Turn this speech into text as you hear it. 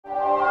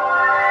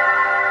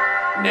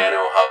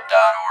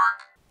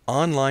nanoHUB.org.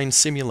 Online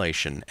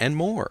simulation, and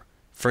more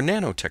for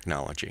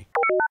nanotechnology.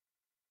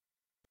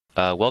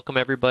 Welcome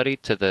everybody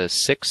to the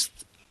 6th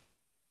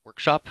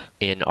workshop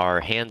in our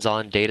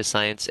hands-on data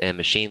science and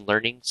machine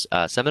learning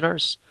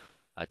seminars.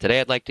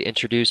 Today I'd like to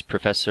introduce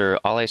Professor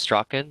Ale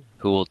Strachan,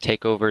 who will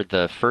take over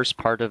the first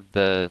part of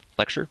the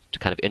lecture to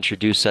kind of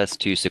introduce us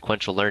to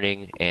sequential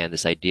learning and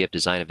this idea of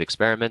design of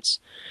experiments.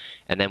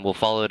 And then we'll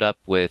follow it up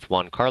with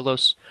Juan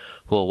Carlos,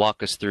 who will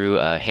walk us through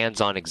a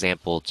hands-on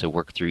example to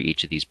work through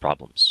each of these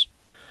problems.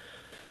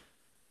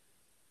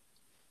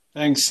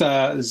 Thanks,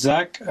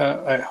 Zach.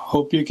 I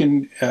hope you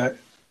can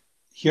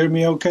hear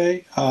me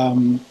okay.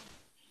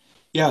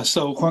 Yeah,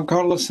 so Juan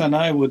Carlos and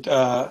I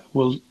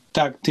will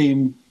tag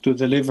team to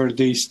deliver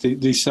this.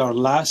 This is our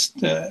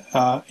last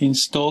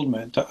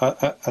installment,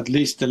 at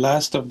least the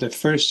last of the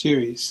first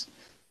series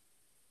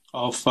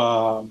of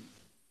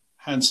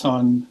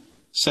hands-on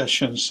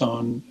sessions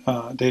on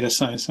data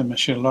science and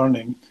machine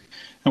learning.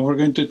 And we're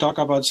going to talk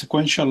about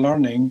sequential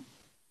learning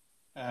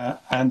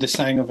and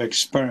design of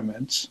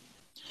experiments.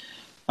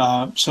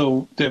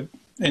 So the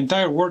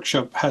entire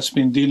workshop has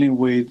been dealing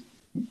with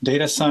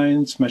data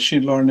science,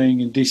 machine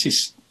learning, and this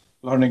is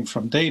learning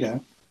from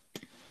data.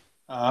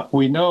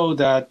 We know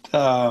that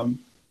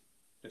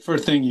the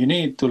first thing you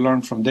need to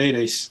learn from data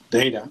is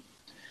data.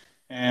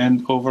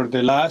 And over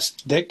the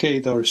last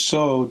decade or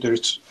so,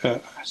 there's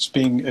has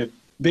been a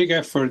big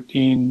effort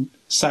in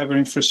cyber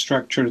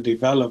infrastructure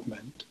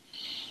development.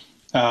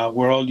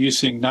 We're all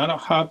using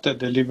nanoHUB that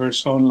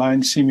delivers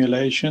online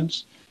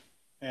simulations.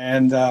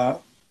 And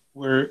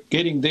we're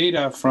getting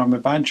data from a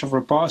bunch of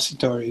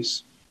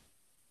repositories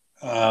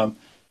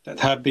that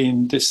have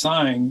been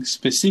designed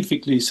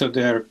specifically so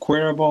they're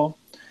queryable.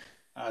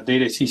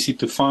 Data is easy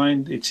to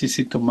find, it's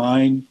easy to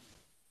mine.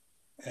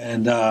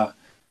 And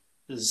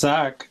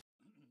Zach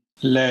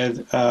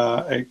led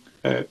a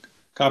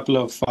couple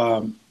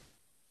of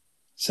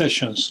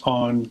sessions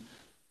on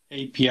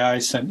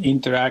APIs and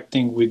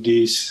interacting with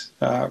these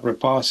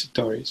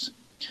repositories.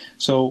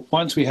 So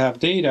once we have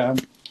data,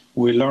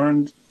 we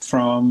learn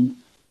from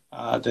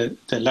the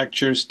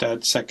lectures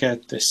that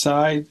Saket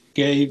Desai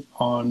gave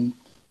on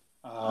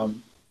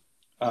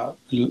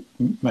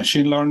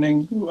machine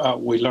learning.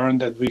 We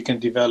learned that we can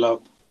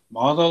develop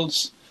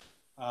models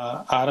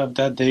out of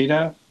that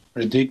data,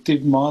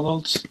 predictive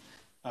models.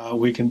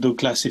 We can do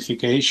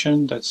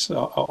classification. That's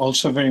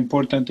also very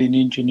important in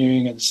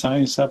engineering and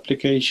science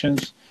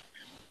applications.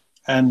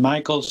 And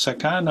Michael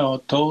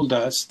Sakano told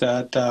us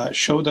that,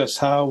 showed us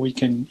how we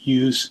can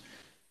use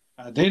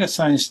data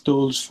science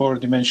tools for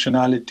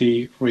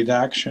dimensionality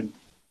reduction.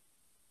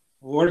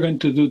 What we're going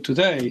to do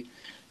today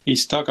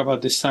is talk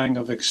about design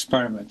of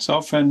experiments.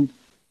 Often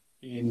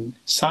in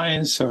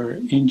science or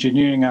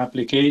engineering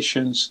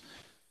applications,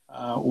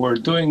 we're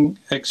doing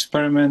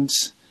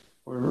experiments,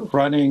 we're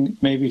running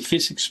maybe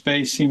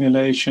physics-based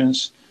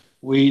simulations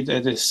with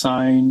a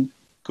design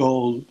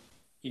goal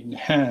in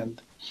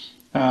hand.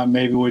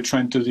 Maybe we're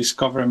trying to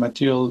discover a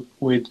material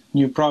with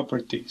new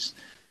properties,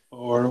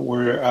 or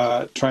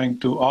we're trying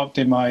to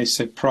optimize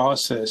a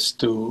process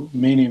to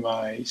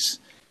minimize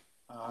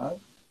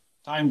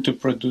time to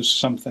produce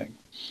something.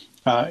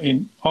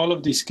 In all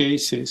of these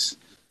cases,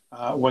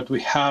 what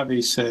we have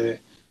is a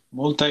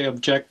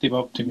multi-objective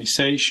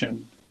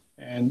optimization,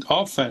 and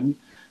often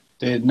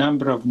the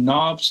number of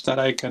knobs that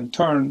I can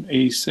turn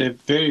is a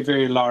very,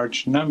 very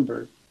large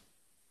number.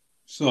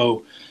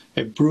 So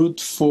a brute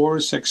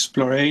force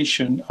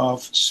exploration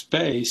of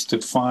space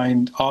to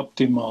find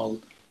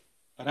optimal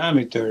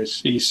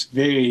parameters is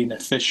very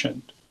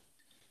inefficient.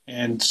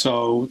 And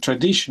so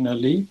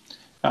traditionally,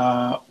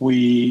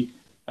 we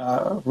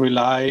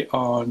rely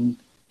on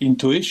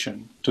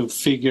intuition to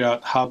figure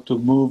out how to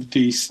move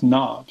these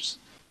knobs.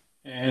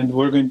 And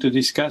we're going to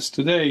discuss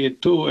today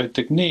a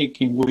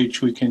technique in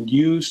which we can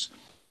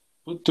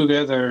put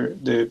together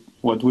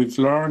what we've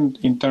learned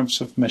in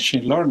terms of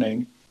machine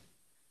learning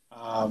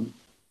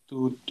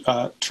to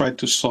try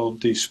to solve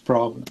this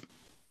problem.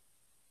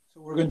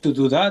 So we're going to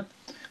do that.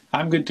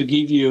 I'm going to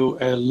give you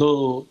a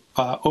little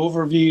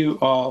overview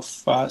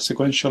of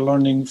sequential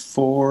learning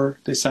for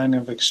design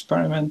of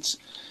experiments.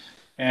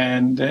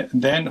 And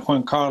then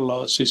Juan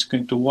Carlos is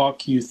going to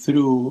walk you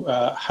through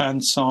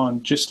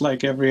hands-on, just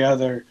like every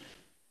other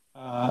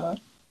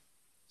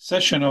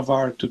session of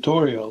our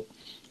tutorial,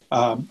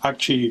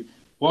 actually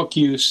walk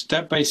you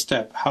step by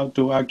step how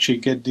to actually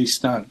get this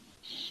done.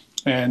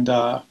 And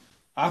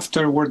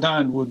after we're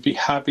done, we'll be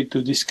happy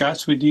to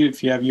discuss with you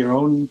if you have your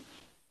own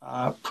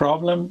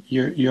problem,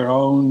 your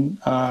own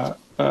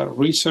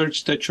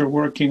research that you're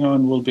working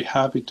on. We'll be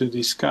happy to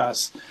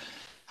discuss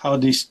how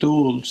these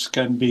tools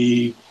can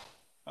be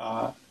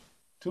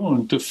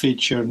tuned to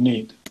fit your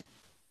need.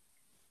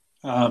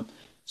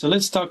 So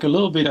let's talk a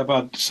little bit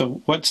about,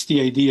 so what's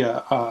the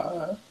idea,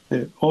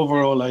 the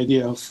overall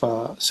idea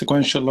of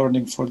sequential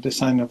learning for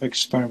design of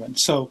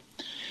experiments. So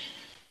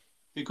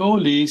the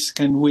goal is,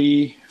 can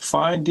we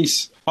find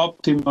this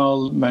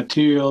optimal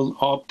material,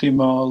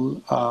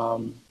 optimal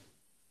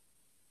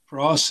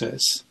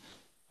process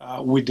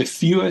with the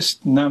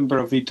fewest number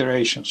of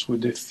iterations,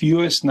 with the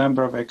fewest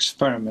number of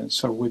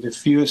experiments, or with the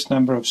fewest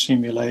number of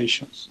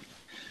simulations.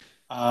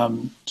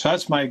 So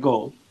that's my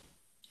goal.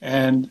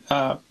 And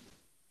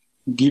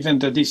given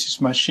that this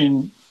is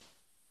machine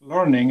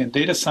learning and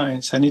data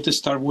science, I need to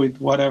start with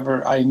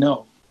whatever I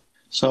know.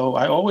 So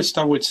I always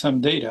start with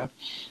some data.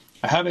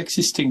 I have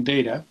existing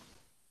data.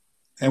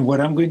 And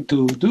what I'm going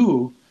to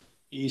do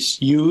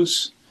is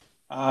use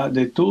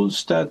the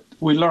tools that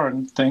we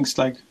learn, things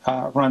like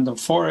random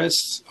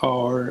forests,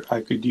 or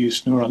I could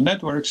use neural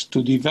networks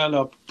to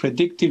develop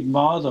predictive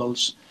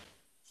models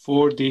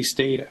for this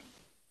data,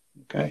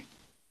 okay?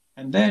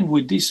 And then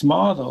with these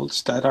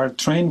models that are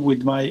trained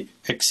with my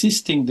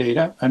existing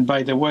data, and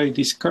by the way,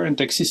 this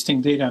current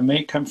existing data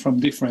may come from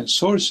different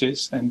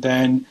sources, and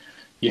then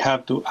you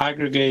have to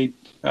aggregate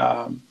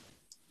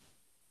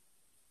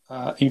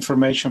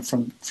information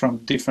from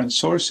different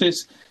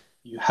sources.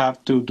 You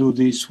have to do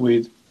this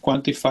with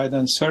quantified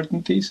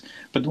uncertainties.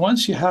 But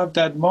once you have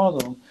that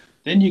model,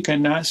 then you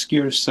can ask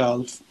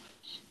yourself,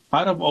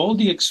 out of all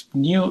the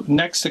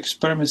next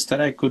experiments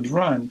that I could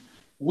run,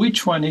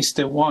 which one is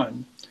the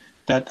one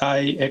that I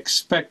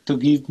expect to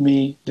give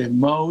me the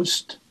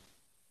most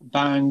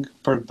bang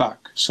per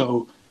buck?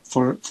 So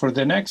for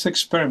the next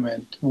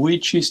experiment,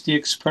 which is the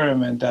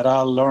experiment that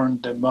I'll learn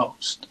the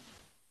most?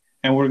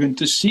 And we're going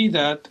to see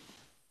that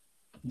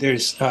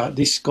there's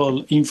this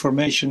called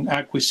information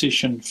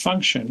acquisition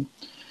function.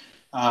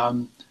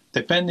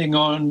 Depending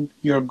on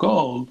your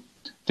goal,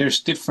 there's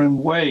different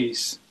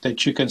ways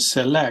that you can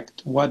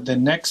select what the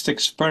next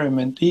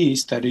experiment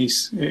is that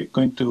is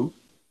going to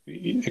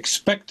be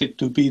expected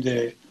to be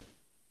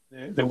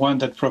the one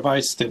that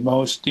provides the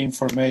most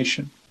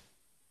information.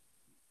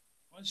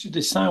 Once you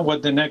decide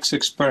what the next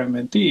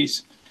experiment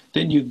is,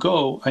 then you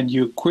go and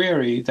you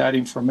query that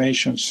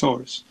information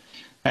source.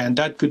 And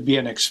that could be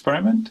an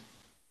experiment.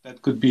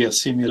 That could be a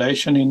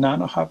simulation in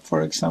nanoHUB,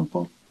 for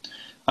example.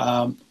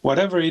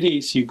 Whatever it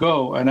is, you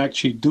go and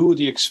actually do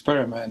the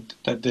experiment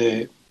that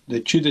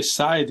you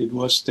decided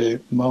was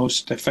the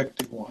most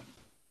effective one.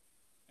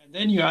 And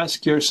then you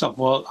ask yourself,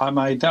 well, am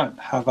I done?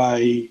 Have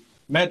I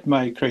met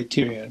my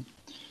criterion?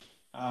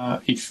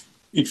 If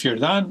you're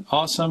done,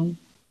 awesome.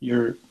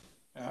 You're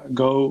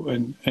go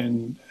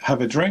and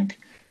have a drink.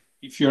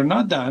 If you're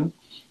not done,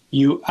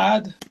 you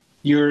add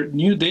your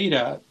new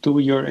data to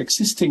your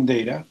existing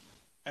data,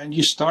 and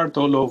you start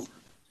all over.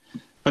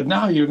 But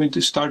now you're going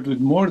to start with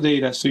more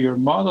data, so your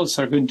models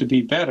are going to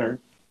be better,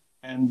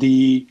 and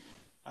the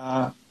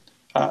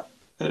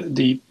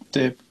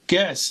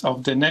guess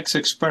of the next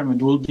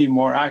experiment will be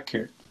more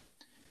accurate.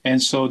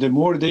 And so the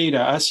more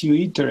data, as you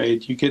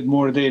iterate, you get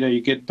more data,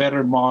 you get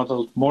better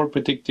models, more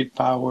predictive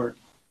power,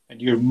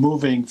 and you're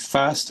moving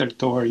faster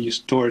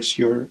towards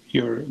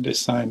your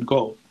design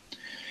goal.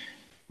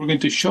 We're going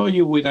to show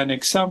you with an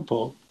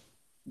example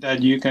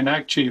that you can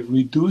actually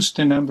reduce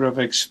the number of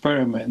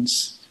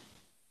experiments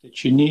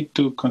that you need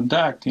to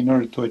conduct in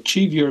order to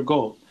achieve your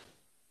goal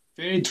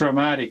very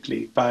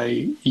dramatically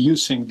by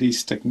using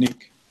this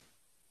technique.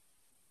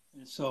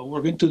 And so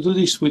we're going to do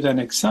this with an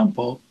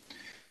example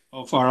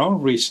of our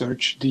own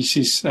research. This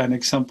is an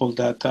example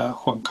that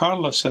Juan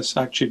Carlos has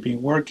actually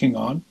been working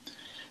on.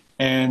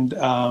 And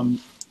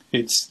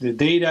it's the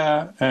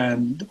data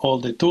and all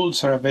the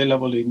tools are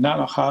available in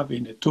nanoHUB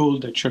in a tool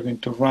that you're going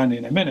to run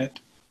in a minute.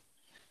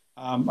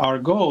 Our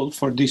goal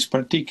for this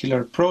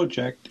particular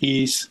project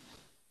is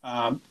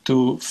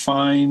to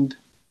find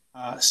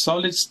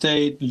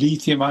solid-state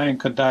lithium-ion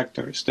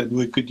conductors that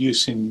we could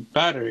use in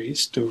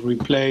batteries to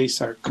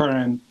replace our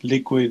current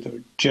liquid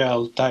or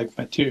gel-type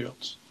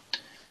materials.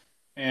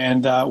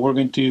 And we're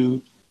going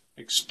to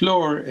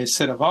explore a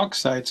set of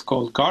oxides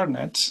called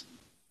garnets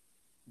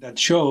that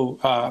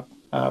show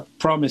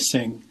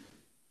promising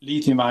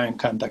lithium-ion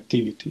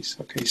conductivities.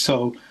 Okay,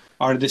 so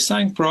our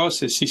design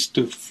process is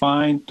to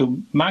find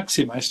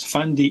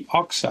the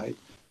oxide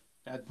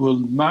that will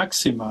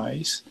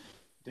maximize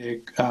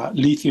the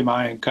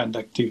lithium-ion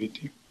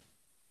conductivity.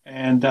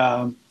 And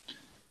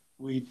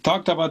we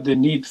talked about the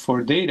need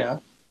for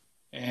data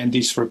and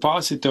these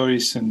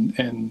repositories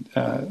and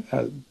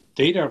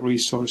data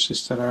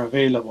resources that are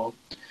available.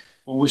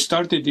 When we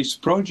started this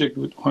project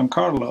with Juan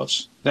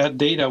Carlos, that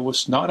data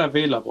was not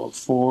available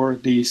for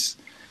these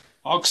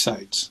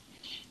oxides.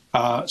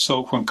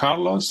 So Juan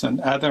Carlos and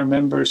other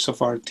members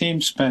of our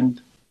team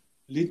spent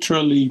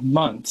literally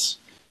months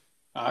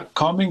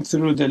combing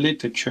through the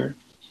literature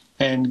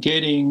and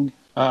getting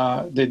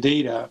the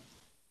data,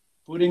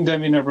 putting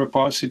them in a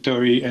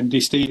repository, and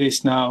this data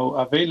is now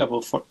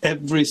available for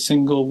every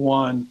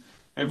single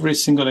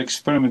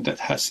experiment that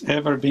has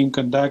ever been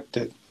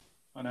conducted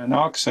on an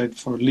oxide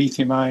for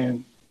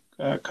lithium-ion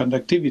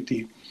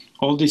conductivity.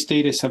 All this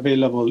data is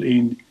available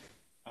in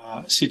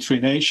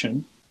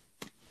Citrination.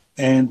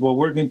 And what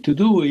we're going to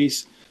do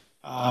is,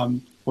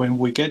 when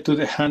we get to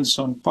the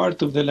hands-on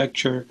part of the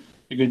lecture,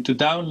 we're going to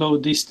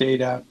download this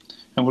data,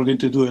 and we're going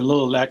to do a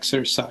little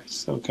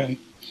exercise, okay?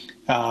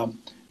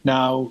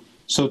 Now,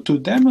 so to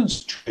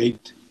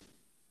demonstrate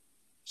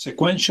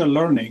sequential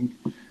learning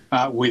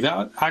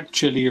without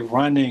actually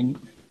running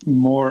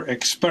more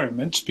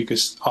experiments,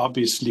 because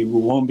obviously we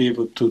won't be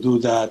able to do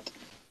that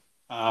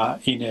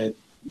in a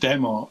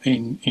demo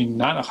in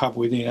nanoHUB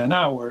within an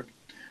hour,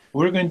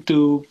 we're going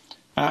to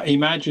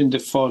imagine the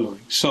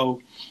following.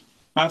 So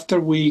after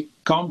we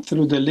come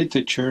through the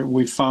literature,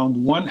 we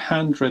found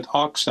 100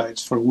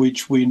 oxides for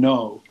which we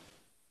know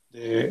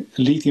the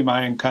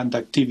lithium-ion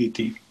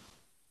conductivity.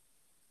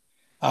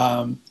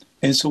 And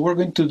so we're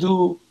going to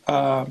do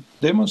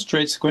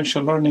demonstrate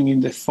sequential learning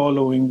in the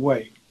following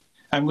way.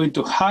 I'm going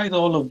to hide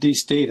all of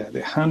this data,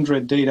 the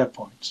 100 data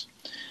points,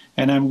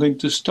 and I'm going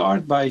to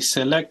start by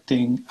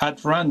selecting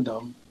at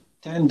random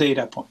 10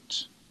 data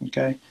points,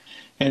 okay?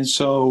 And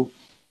so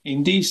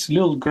in this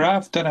little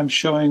graph that I'm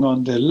showing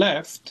on the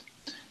left,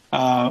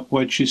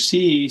 what you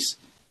see is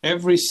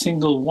every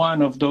single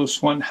one of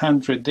those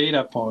 100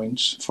 data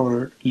points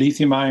for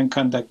lithium-ion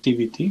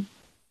conductivity.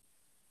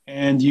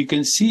 And you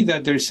can see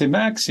that there's a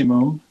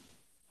maximum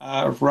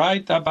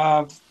right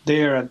above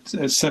there at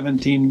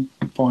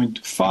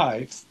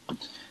 17.5.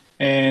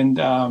 And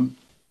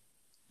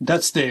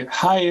that's the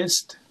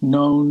highest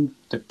known,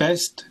 the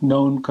best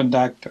known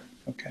conductor,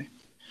 okay?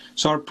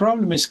 So our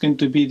problem is going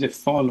to be the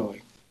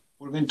following.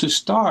 We're going to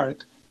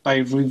start by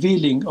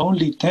revealing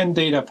only 10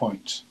 data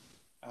points,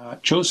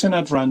 chosen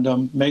at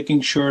random, making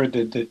sure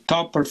that the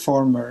top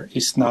performer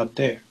is not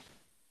there.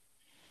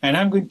 And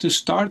I'm going to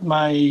start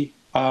my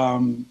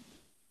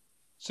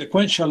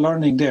sequential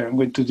learning there. I'm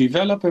going to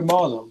develop a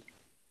model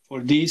for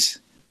these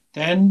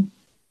 10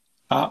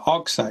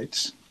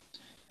 oxides,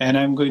 and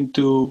I'm going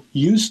to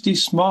use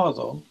this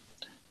model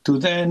to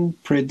then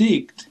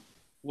predict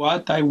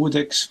what I would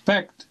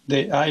expect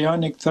the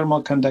ionic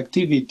thermal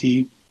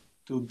conductivity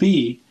to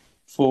be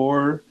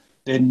for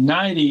the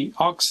 90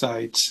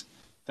 oxides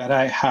that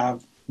I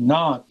have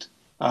not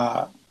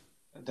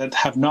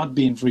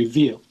been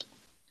revealed.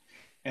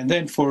 And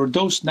then for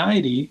those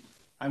 90,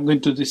 I'm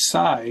going to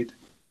decide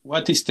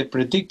what is the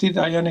predicted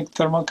ionic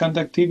thermal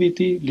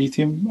conductivity,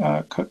 lithium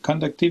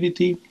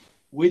conductivity,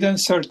 with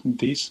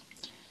uncertainties.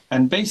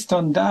 And based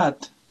on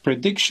that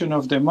prediction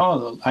of the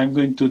model, I'm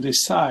going to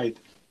decide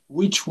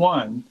which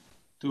one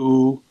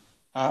to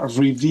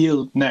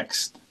reveal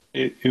next.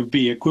 It would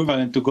be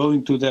equivalent to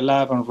going to the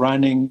lab and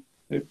running,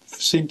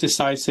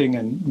 synthesizing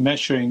and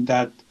measuring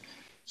that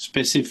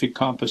specific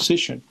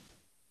composition.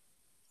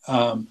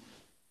 And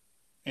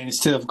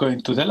instead of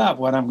going to the lab,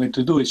 what I'm going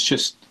to do is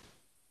just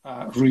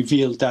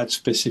reveal that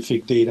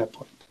specific data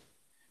point.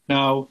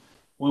 Now,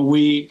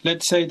 when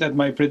let's say that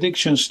my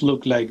predictions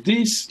look like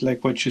this,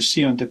 like what you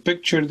see on the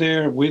picture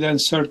there with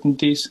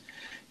uncertainties.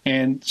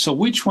 And so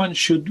which one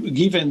should,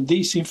 given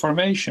this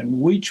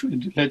information,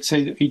 let's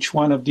say each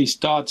one of these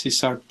dots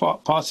is our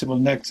possible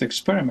next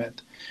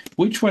experiment,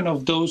 which one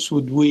of those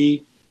would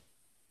we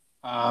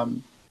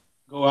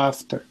go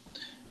after?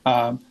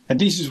 And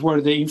this is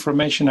where the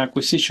information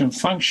acquisition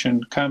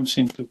function comes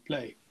into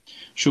play.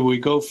 Should we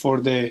go for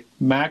the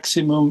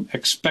maximum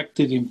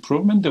expected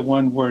improvement, the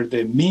one where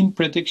the mean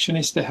prediction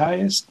is the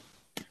highest?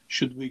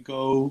 Should we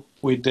go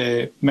with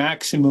the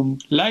maximum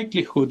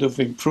likelihood of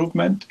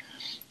improvement,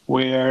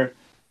 where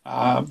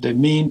the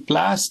mean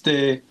plus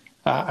the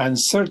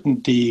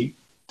uncertainty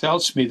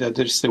tells me that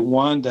there's the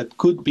one that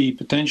could be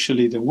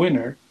potentially the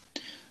winner?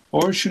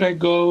 Or should I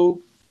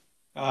go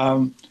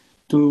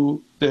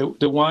to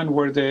the one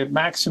where the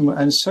maximum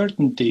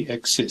uncertainty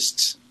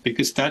exists,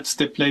 because that's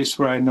the place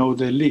where I know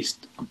the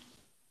least?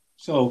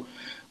 So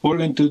what we're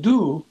going to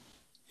do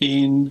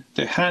in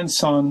the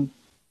hands-on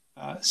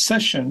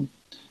session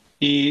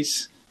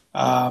is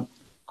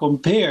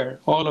compare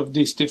all of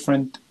these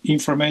different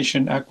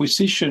information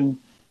acquisition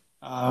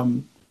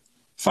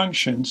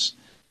functions,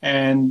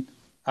 and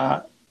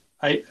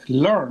I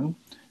learn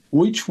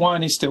which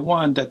one is the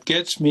one that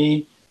gets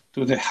me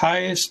to the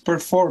highest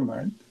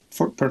performer,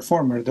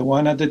 the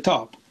one at the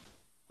top,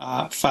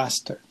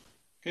 faster.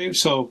 Okay,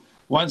 so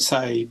once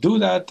I do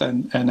that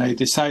and I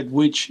decide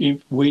which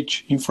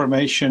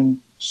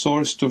information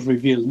source to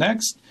reveal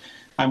next,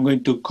 I'm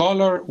going to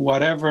color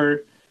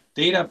whatever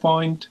data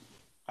point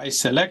I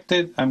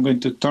selected. I'm going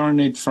to turn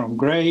it from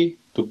gray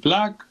to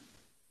black,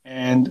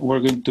 and we're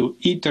going to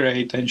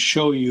iterate and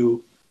show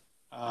you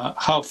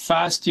how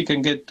fast you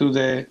can get to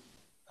the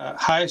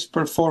highest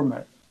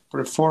performance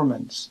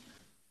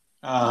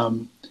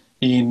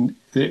with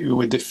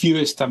the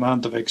fewest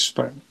amount of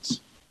experiments.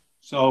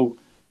 So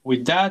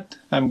with that,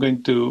 I'm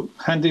going to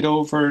hand it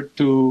over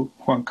to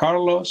Juan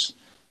Carlos,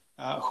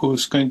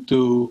 who's going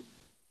to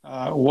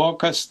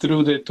walk us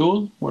through the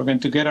tool. We're going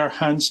to get our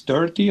hands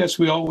dirty, as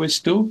we always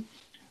do.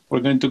 We're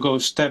going to go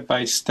step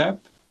by step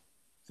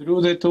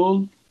through the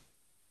tool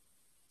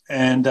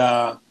and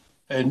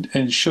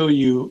show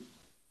you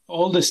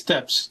all the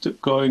steps to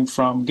going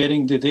from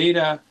getting the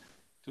data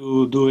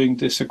to doing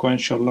the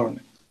sequential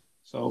learning.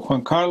 So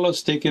Juan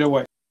Carlos, take it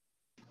away.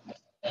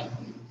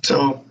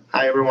 So,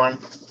 hi everyone.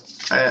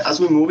 As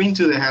we move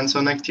into the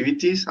hands-on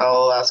activities,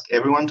 I'll ask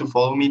everyone to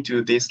follow me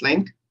to this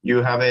link.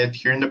 You have it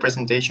here in the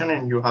presentation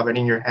and you have it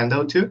in your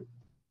handout too.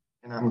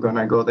 And I'm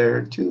gonna go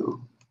there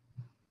too.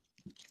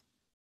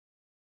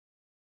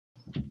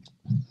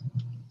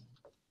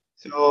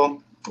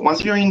 So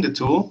once you're in the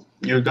tool,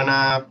 you're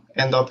gonna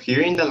end up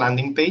here in the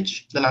landing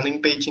page. The landing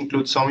page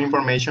includes some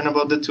information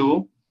about the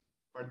tool,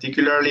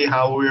 particularly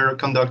how we're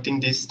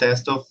conducting this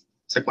test of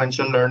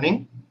sequential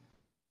learning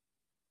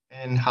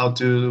and how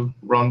to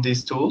run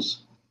these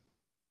tools.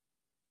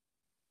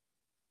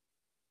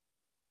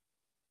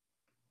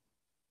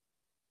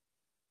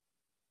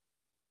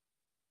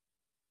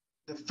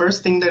 The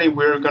first thing that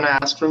we're going to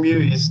ask from you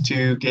is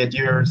to get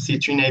your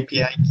Citrin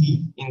API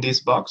key in this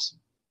box.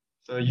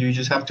 So you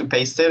just have to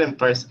paste it and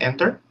press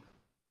enter.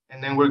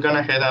 And then we're going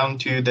to head on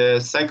to the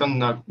second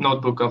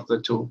notebook of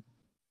the tool.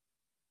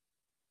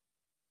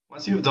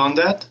 Once you've done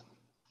that,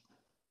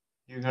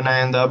 you're going to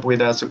end up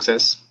with a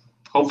success,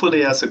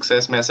 hopefully a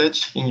success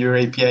message in your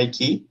API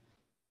key.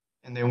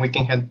 And then we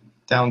can head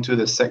down to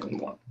the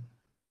second one.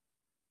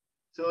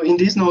 So in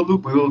this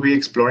notebook, we will be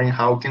exploring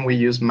how can we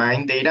use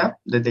mine data,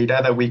 the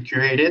data that we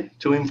curated,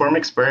 to inform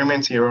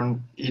experiments here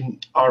in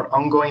our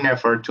ongoing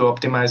effort to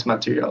optimize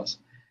materials.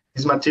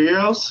 These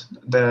materials,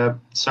 the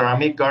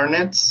ceramic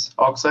garnets,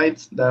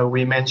 oxides that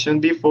we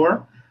mentioned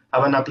before,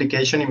 have an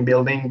application in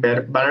building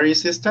battery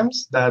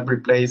systems that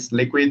replace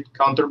liquid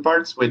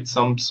counterparts with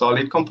some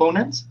solid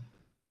components.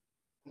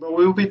 What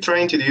we'll be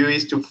trying to do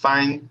is to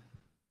find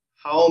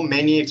how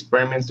many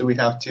experiments do we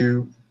have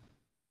to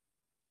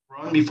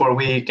run before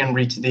we can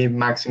reach the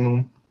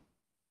maximum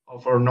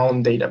of our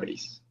known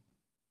database.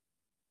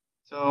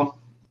 So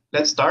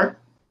let's start.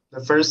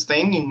 The first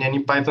thing in any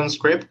Python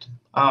script,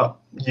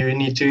 you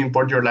need to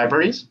import your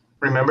libraries.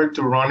 Remember,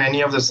 to run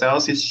any of the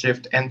cells is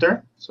Shift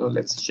Enter. So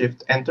let's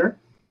Shift Enter.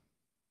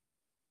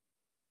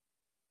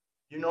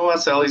 You know a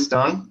cell is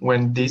done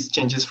when this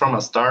changes from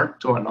a star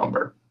to a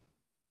number.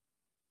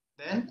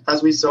 Then,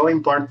 as we saw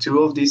in part 2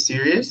 of this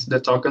series, the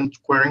token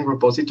querying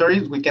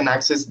repositories, we can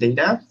access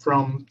data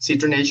from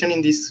Citrination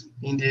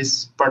in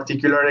this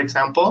particular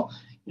example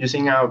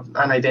using an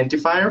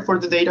identifier for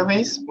the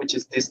database, which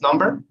is this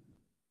number.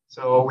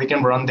 So we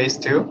can run this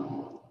too.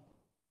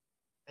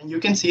 And you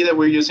can see that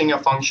we're using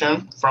a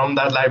function from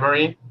that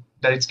library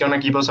that it's going to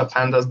give us a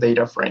pandas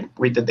data frame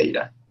with the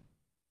data.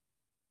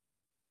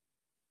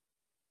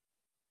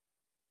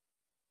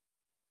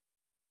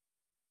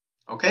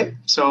 Okay,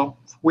 so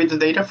with the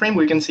data frame,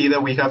 we can see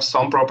that we have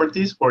some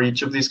properties for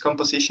each of these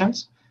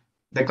compositions.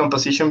 The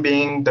composition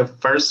being the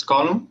first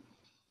column.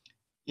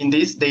 In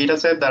this data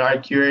set that I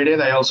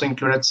curated, I also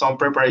included some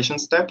preparation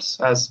steps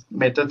as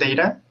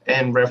metadata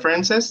and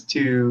references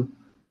to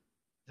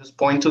just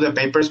point to the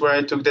papers where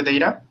I took the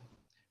data.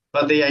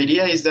 But the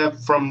idea is that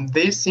from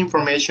this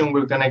information,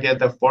 we're going to get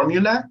the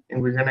formula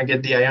and we're going to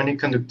get the ionic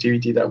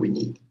conductivity that we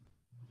need.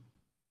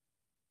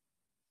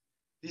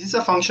 This is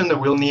a function that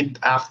we'll need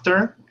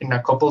after in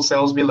a couple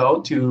cells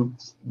below to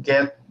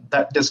get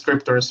that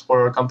descriptors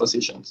for our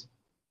compositions.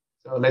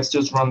 So let's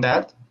just run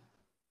that.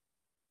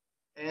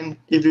 And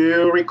if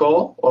you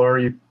recall,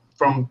 or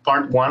from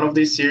part 1 of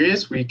this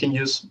series, we can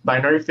use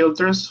binary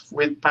filters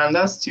with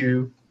pandas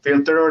to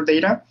filter our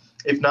data.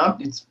 If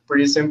not, it's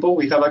pretty simple.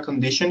 We have a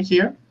condition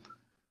here.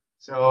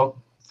 So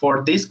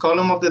for this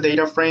column of the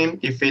data frame,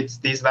 if it's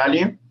this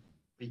value,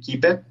 we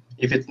keep it.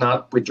 If it's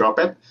not, we drop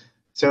it.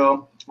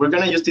 So we're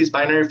going to use these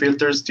binary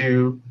filters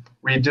to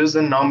reduce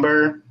the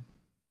number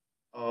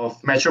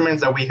of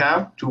measurements that we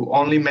have to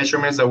only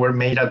measurements that were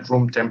made at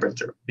room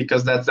temperature,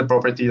 because that's the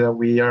property that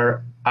we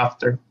are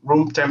after,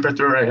 room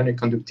temperature ionic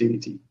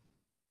conductivity.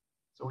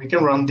 So we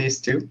can run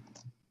this too.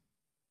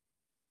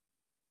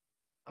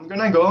 I'm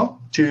going to go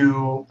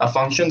to a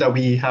function that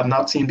we have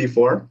not seen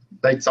before.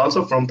 It's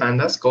also from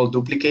pandas, called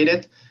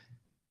duplicated.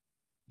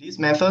 This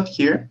method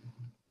here,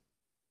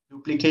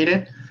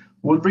 duplicated,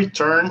 would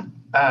return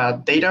a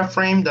data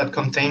frame that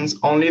contains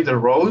only the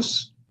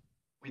rows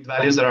with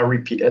values that are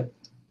repeated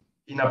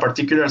in a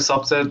particular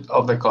subset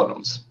of the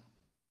columns.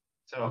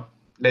 So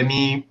let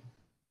me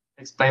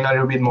explain a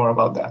little bit more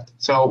about that.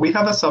 So we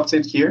have a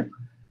subset here,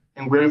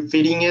 and we're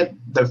feeding it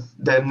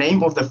the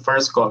name of the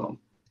first column.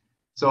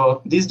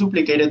 So this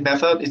duplicated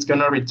method is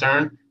going to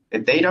return a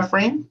data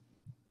frame,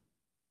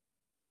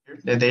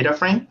 the data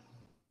frame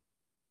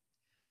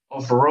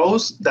of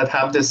rows that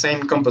have the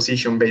same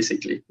composition,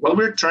 basically. What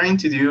we're trying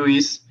to do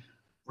is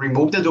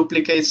remove the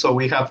duplicates so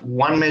we have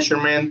one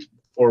measurement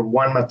for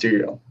one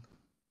material.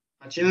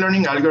 Machine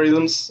learning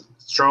algorithms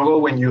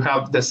struggle when you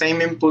have the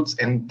same inputs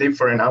and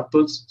different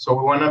outputs, so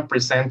we want to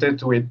present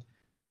it with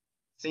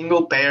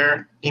single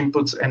pair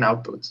inputs and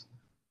outputs.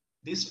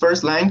 This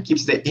first line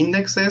keeps the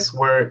indexes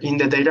where in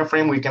the data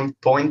frame we can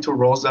point to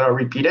rows that are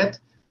repeated,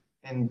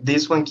 and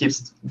this one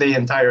keeps the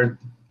entire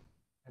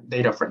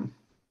data frame.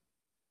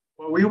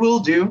 What we will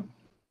do,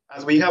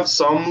 as we have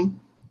some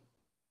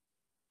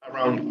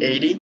around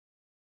 80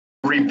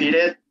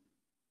 repeated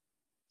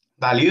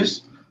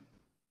values,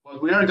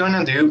 what we are going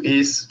to do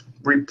is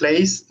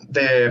replace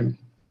the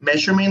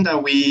measurement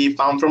that we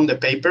found from the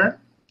paper.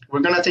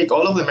 We're going to take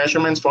all of the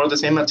measurements for the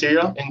same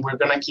material, and we're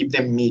going to keep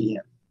the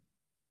median.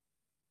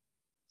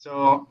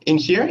 So in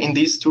here, in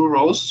these two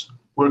rows,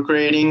 we're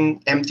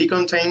creating empty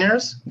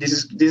containers.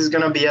 This is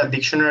going to be a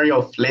dictionary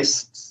of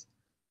lists.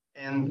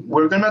 And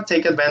we're going to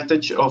take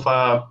advantage of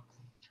a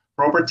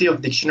property of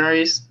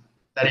dictionaries,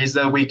 that is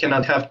that we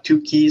cannot have two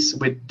keys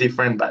with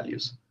different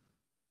values.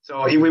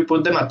 So if we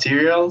put the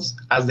materials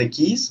as the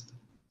keys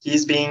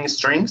being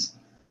strings,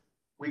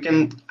 we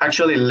can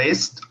actually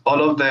list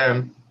all of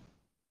the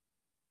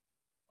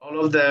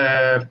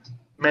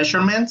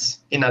measurements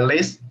in a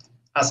list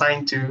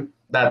assigned to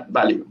that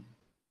value.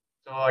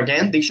 So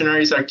again,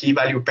 dictionaries are key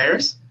value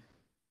pairs.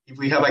 If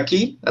we have a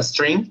key, a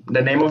string,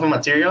 the name of a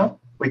material,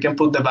 we can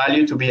put the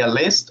value to be a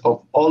list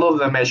of all of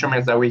the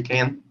measurements that we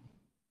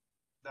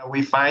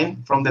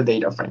find from the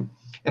data frame.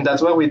 And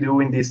that's what we do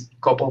in these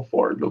couple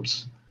for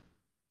loops.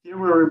 Here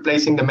we're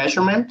replacing the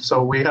measurement.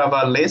 So we have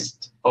a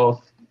list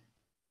of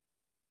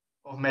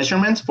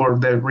measurements for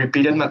the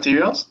repeated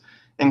materials,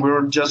 and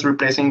we're just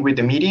replacing with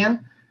the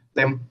median,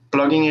 then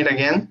plugging it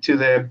again to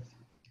the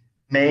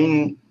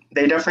main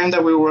data frame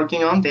that we're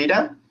working on,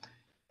 data,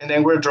 and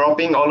then we're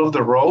dropping all of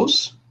the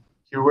rows.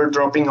 Here we're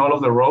dropping all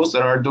of the rows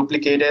that are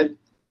duplicated,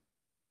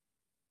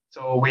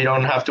 so we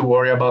don't have to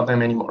worry about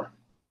them anymore.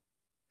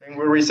 Then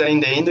we're resetting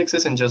the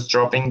indexes and just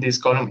dropping this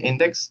column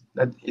index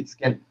that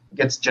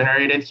gets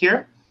generated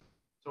here.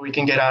 So we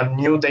can get a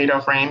new data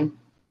frame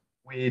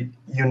with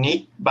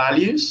unique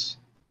values,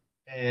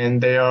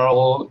 and they are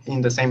all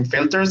in the same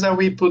filters that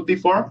we put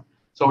before,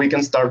 so we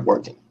can start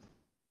working.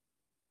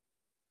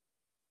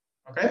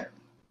 Okay?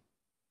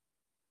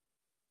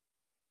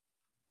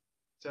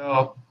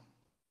 So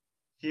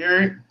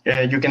here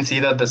you can see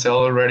that the cell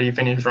already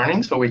finished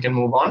running, so we can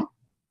move on.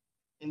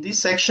 In this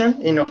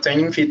section, in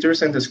obtaining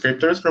features and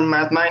descriptors from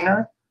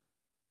MathMiner,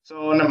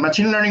 so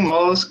machine learning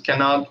models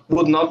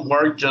would not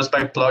work just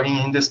by plugging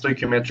in the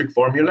stoichiometric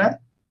formula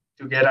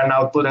to get an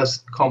output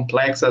as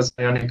complex as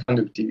ionic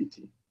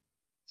conductivity.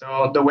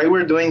 So the way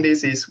we're doing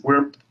this is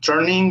we're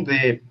turning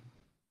the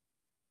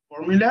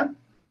formula,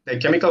 the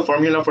chemical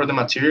formula for the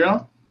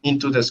material,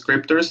 into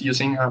descriptors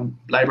using a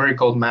library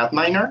called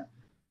MathMiner,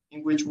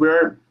 in which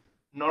we're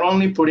not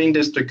only putting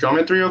the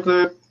stoichiometry of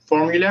the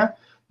formula,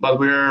 but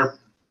we're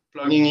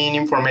plugging in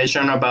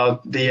information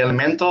about the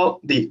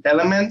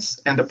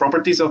elements and the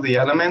properties of the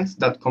elements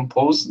that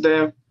compose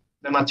the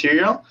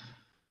material,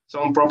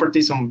 some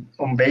properties on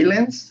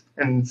valence,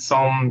 and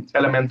some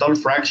elemental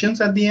fractions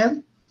at the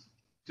end,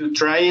 to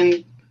try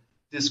and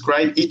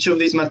describe each of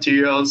these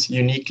materials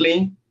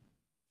uniquely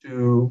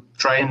to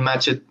try and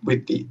match it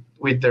with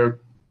their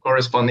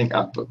corresponding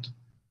output.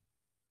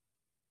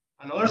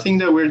 Another thing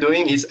that we're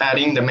doing is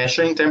adding the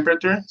measuring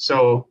temperature.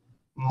 So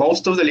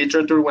most of the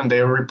literature, when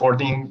they're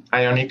reporting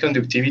ionic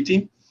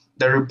conductivity,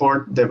 they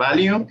report the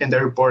value and they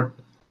report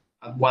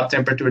at what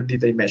temperature did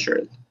they measure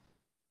it.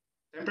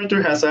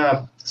 Temperature has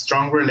a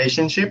strong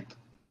relationship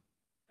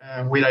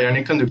with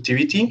ionic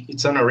conductivity.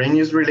 It's an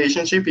Arrhenius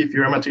relationship if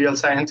you're a material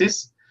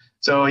scientist.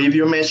 So if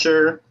you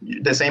measure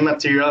the same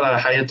material at a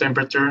higher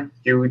temperature,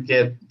 you would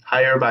get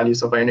higher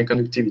values of ionic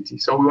conductivity.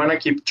 So we want to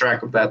keep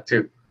track of that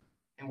too.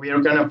 And we are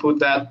going to put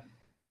that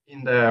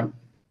in the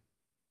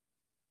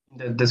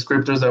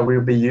descriptors that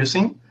we'll be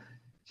using.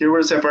 Here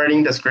we're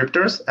separating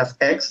descriptors as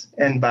X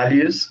and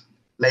values,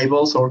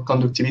 labels, or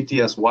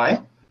conductivity as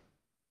Y.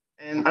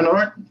 And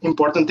another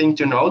important thing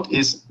to note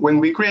is when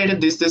we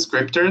created these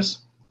descriptors,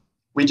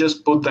 we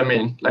just put them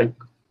in. Like,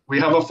 we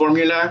have a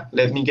formula,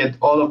 let me get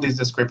all of these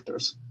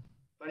descriptors.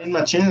 But in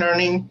machine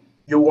learning,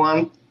 you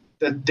want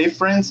the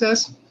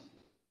differences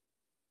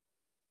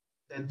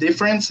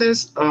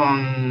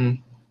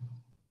on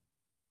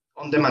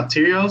the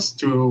materials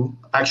to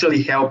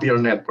actually help your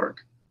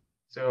network.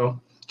 So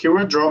here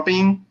we're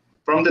dropping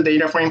from the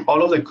data frame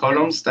all of the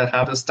columns that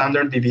have a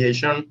standard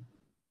deviation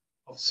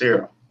of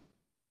 0.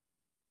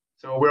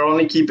 So we're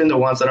only keeping the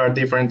ones that are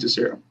different to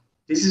 0.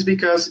 This is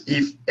because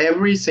if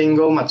every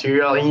single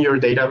material in your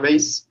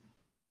database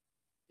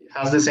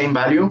has the same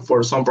value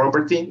for some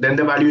property, then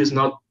the value is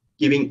not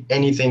giving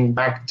anything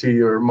back to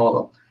your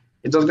model.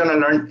 It's not going to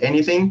learn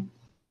anything.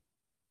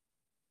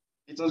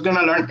 It's not going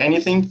to learn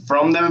anything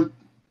from that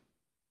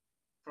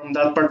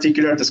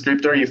particular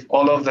descriptor if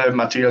all of the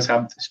materials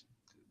have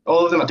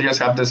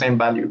the same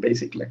value,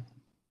 basically.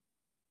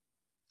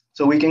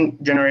 So we can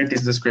generate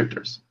these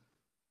descriptors.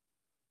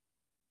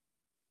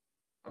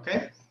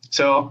 Okay,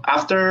 so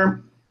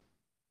after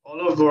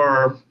all of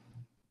our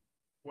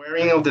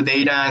querying of the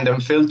data and then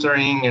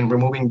filtering and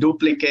removing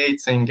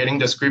duplicates and getting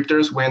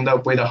descriptors, we end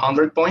up with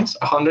 100 points,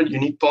 100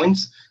 unique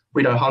points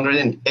with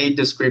 108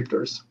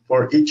 descriptors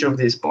for each of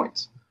these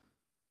points.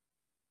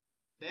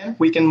 Then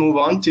we can move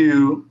on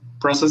to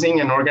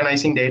processing and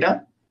organizing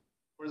data.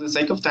 For the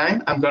sake of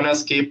time, I'm going to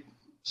skip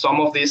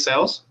some of these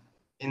cells.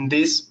 In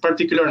this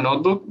particular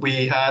notebook,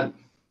 we had,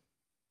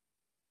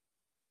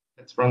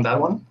 let's run that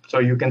one so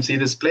you can see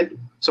the split.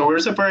 So we're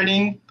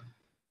separating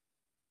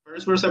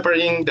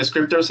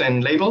descriptors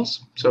and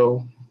labels,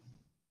 so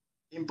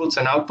inputs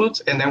and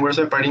outputs, and then we're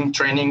separating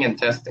training and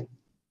testing.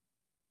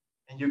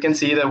 And you can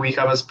see that we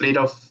have a split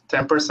of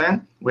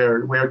 10%,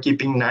 where we're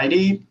keeping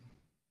 90%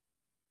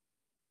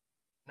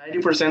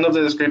 of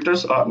the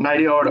descriptors,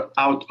 90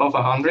 out of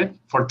 100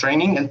 for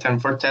training and 10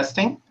 for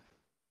testing.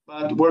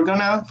 But we're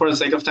gonna, for the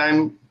sake of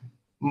time,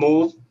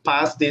 move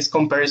past this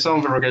comparison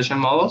of regression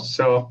models.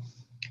 So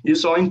You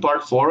saw in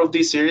part 4 of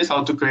this series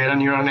how to create a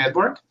neural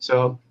network.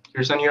 So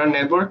here's a neural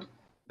network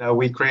that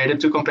we created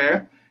to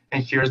compare,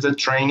 and here's the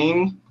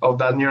training of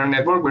that neural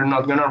network. We're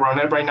not gonna run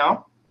it right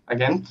now,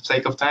 again, for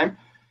sake of time.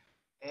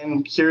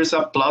 And here's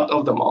a plot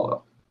of the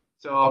model.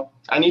 So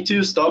I need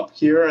to stop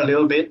here a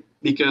little bit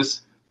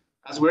because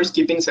as we're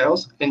skipping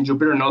cells and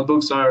Jupyter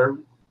notebooks are,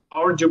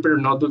 our Jupyter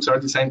notebooks are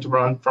designed to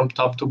run from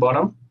top to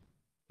bottom,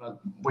 but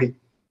we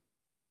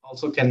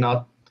also can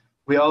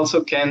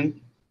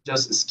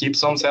just skip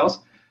some cells.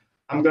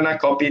 I'm gonna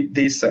copy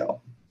this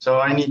cell. So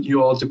I need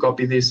you all to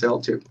copy this cell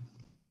too.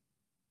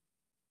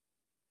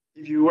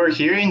 If you were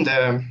here in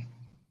the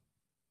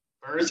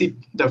first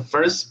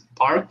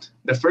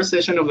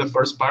session of the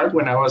first part,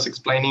 when I was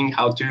explaining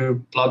how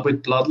to plot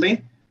with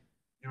Plotly,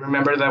 you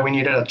remember that we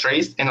needed a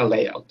trace and a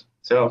layout.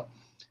 So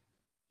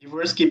if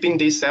we're skipping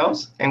these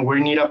cells and we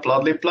need a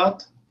Plotly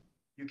plot,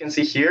 you can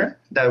see here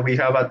that we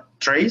have a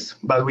trace,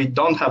 but we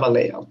don't have a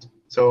layout.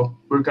 So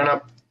we're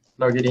gonna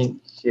plug it in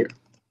here.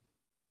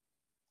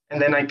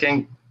 And then I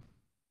can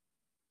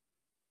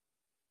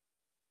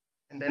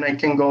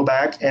go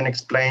back and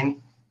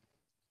explain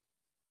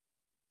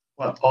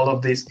what all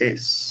of this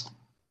is.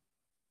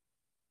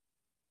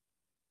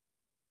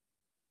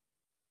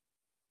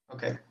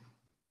 Okay,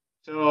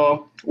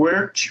 so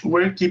we're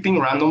keeping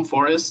random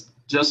forest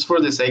just for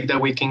the sake that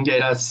we can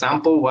get a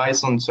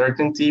sample-wise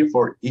uncertainty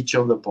for each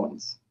of the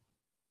points.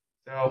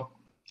 So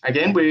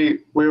again,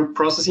 we're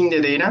processing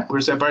the data. We're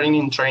separating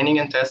in training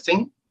and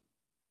testing.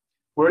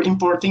 We're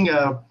importing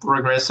a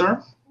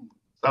regressor,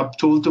 a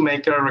tool to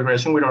make a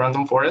regression with a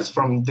random forest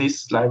from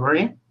this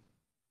library.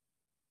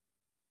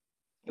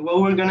 And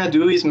what we're gonna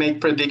do is make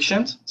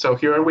predictions. So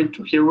here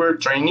we're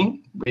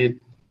training with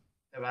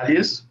the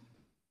values,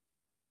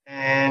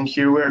 and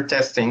here we're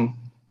testing.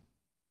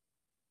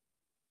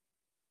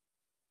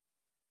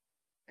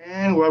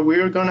 And what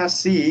we're gonna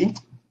see,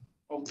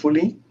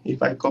 hopefully,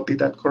 if I copy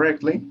that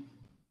correctly,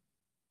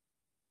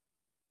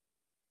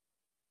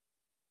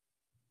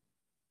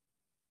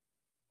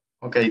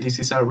 okay, this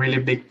is a really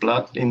big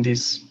plot in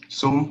this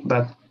zoom,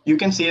 but you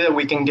can see that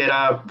we can get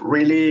a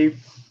really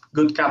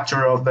good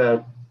capture of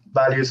the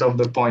values of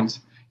the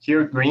points.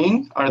 Here,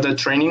 green are the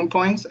training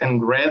points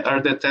and red are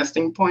the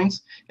testing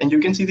points. And you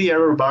can see the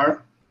error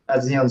bar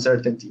as the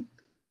uncertainty.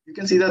 You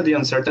can see that the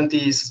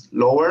uncertainty is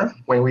lower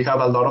when we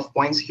have a lot of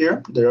points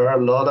here. There are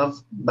a lot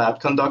of bad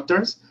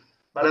conductors,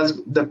 but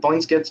as the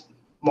points get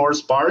more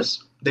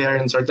sparse, their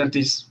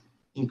uncertainties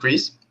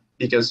increase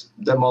because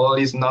the model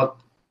is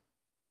not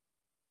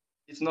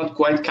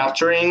quite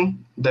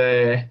capturing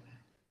the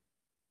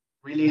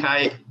really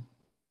high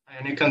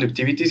ionic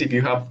conductivities if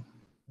you have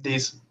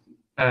these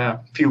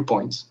few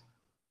points.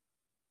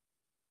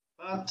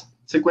 But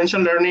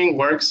sequential learning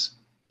works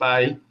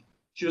by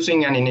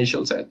choosing an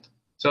initial set.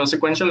 So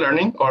sequential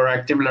learning or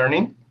active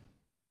learning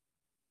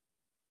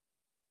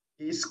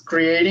is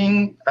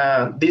creating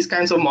these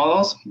kinds of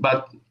models,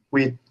 but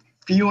with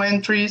few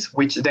entries,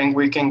 which then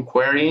we can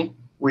query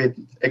with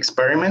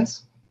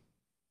experiments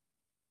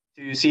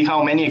to see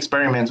how many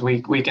experiments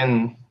we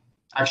can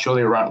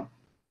actually run.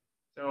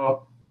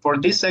 So for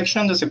this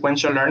section, the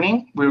sequential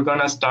learning, we're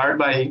gonna start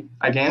by,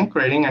 again,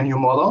 creating a new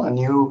model, a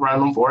new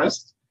random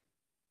forest.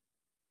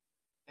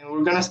 And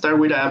we're gonna start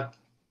with an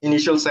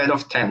initial set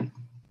of 10.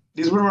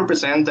 This will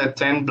represent the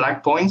 10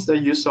 black points that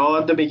you saw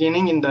at the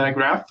beginning in the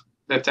graph.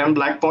 The 10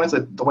 black points,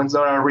 the ones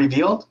that are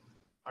revealed,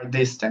 are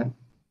these 10.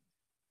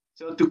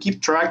 So to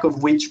keep track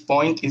of which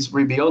point is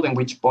revealed and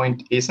which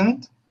point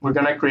isn't, we're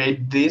gonna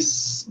create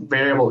this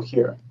variable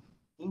here.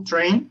 In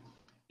train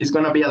is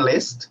gonna be a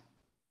list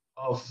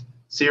of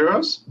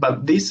zeros,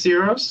 but these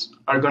zeros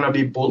are gonna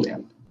be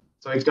Boolean.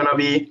 So it's gonna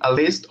be a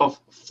list of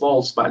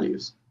false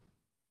values.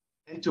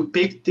 And to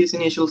pick this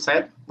initial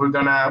set, we're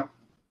gonna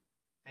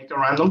make a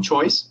random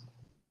choice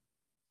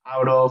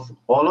out of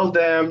all of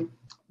the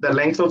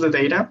length of the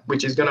data,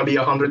 which is gonna be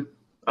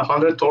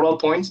 100 total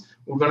points.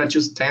 We're gonna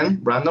choose 10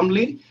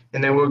 randomly,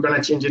 and then we're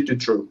gonna change it to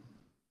true.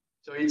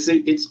 So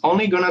it's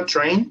only gonna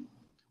train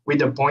with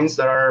the points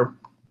that are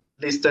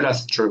listed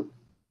as true.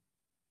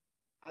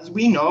 As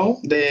we know,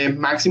 the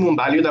maximum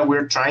value that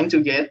we're trying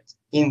to get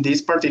in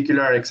this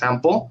particular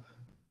example,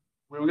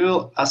 we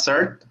will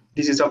assert,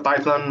 this is a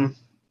Python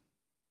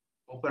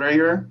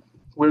operator,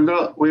 we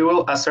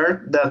will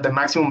assert that the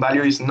maximum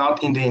value is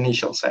not in the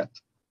initial set.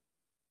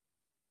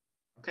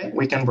 Okay,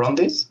 we can run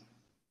this,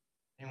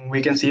 and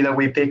we can see that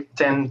we picked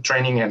 10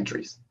 training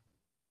entries.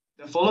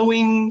 The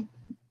following,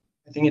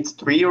 I think it's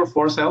 3 or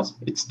 4 cells,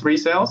 it's 3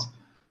 cells.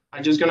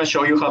 I'm just gonna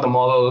show you how the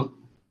model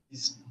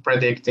is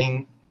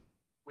predicting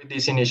with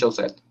this initial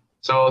set.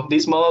 So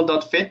this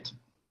model.fit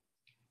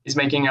is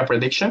making a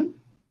prediction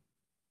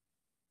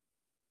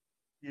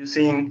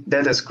using the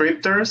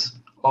descriptors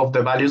of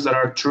the values that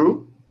are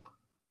true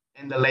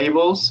and the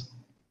labels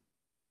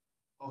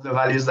of the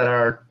values that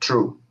are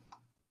true.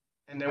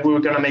 And then we're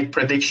gonna make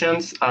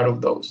predictions out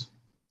of those.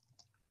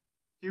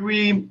 Here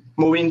we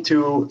move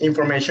into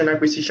information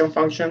acquisition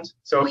functions.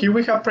 So here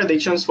we have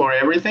predictions for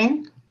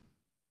everything.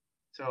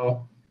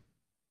 So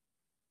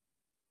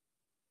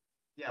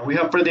Yeah, we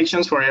have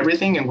predictions for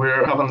everything and we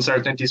have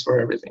uncertainties for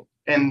everything.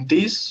 And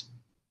these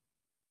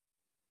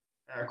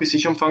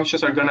acquisition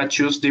functions are going to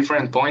choose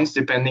different points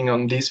depending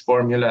on these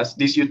formulas,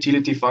 these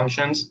utility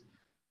functions,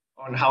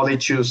 on how they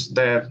choose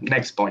the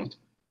next point.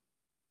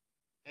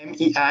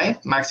 MEI,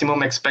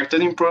 maximum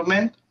expected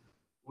improvement,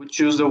 would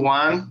choose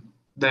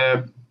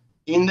the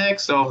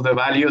index of the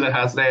value that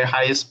has the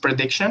highest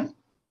prediction.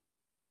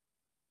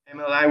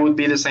 MLI would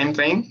be the same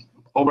thing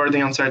over the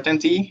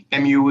uncertainty.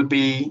 MU would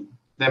be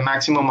the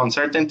maximum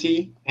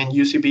uncertainty, and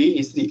UCB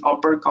is the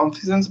upper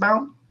confidence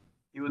bound.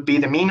 It would be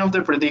the mean of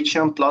the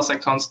prediction plus a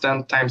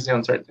constant times the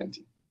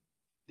uncertainty.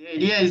 The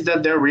idea is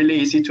that they're really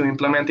easy to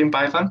implement in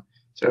Python.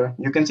 So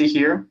you can see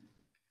here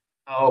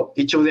how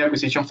each of the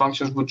acquisition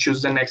functions would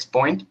choose the next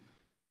point.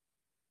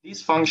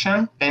 This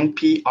function,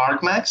 NP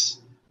argmax,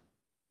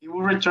 it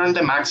will return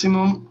the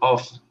maximum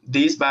of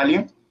this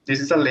value. This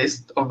is a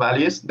list of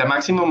values, the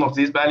maximum of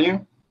this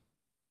value,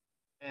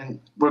 and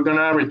we're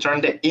gonna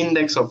return the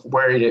index of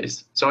where it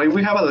is. So if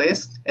we have a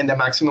list and the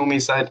maximum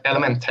is at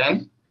element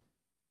 10,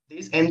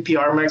 this NP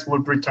argmax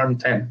would return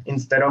 10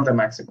 instead of the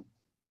maximum.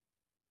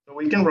 So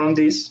we can run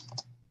this,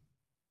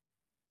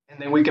 and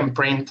then we can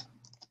print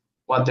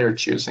what they're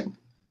choosing.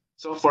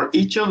 So for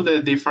each of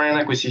the different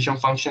acquisition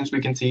functions, we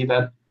can see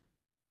that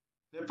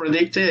the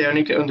predicted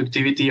ionic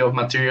conductivity of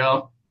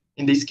material,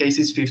 in this case,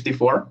 is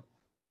 54.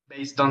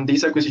 Based on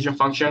this acquisition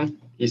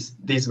function is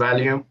this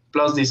value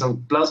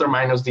plus or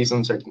minus this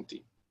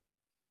uncertainty.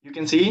 You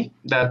can see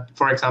that,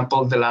 for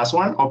example, the last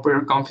one,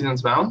 upper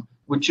confidence bound,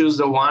 we choose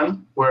the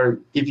one where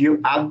if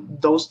you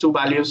add those two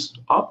values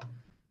up,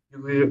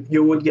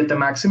 you would get the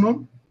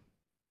maximum.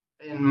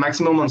 In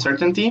maximum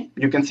uncertainty,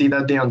 you can see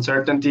that the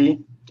uncertainty,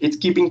 it's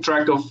keeping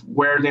track of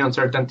where the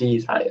uncertainty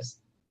is highest.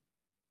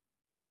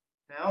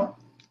 Now,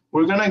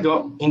 we're gonna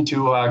go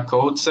into a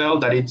code cell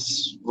that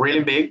it's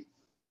really big.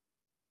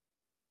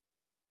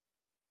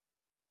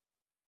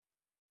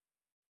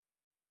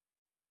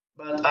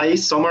 But I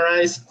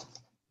summarized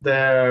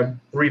the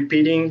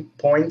repeating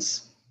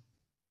points.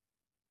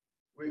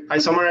 I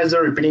summarized the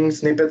repeating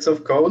snippets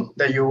of code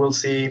that you will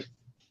see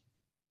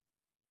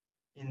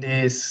in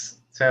this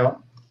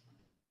cell,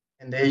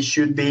 and they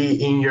should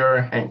be in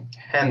your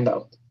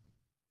handout.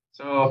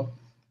 So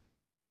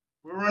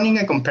we're running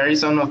a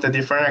comparison of the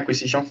different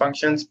acquisition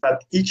functions,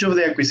 but each of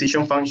the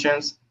acquisition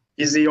functions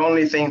is the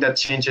only thing that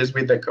changes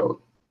with the code.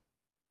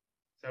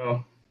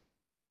 So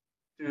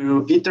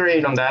to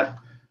iterate on that,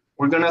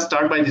 we're going to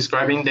start by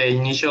describing the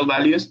initial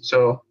values.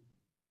 So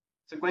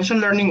sequential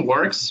learning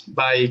works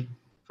by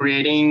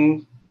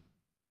querying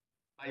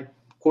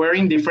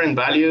different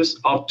values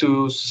up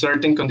to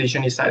certain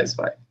condition is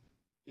satisfied.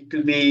 It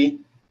could be,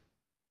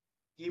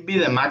 give me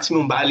the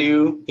maximum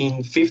value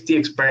in 50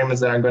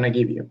 experiments that I'm going to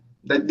give you.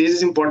 This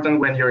is important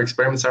when your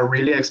experiments are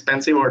really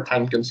expensive or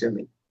time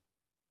consuming.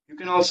 You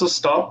can also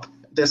stop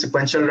the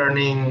sequential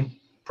learning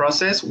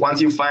process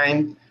once you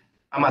find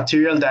a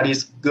material that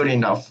is good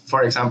enough.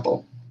 For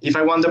example, if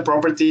I want the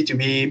property to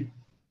be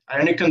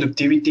ionic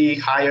conductivity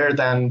higher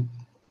than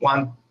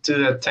 1 to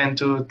the 10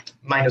 to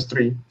minus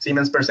 3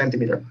 Siemens per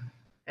centimeter,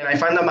 and I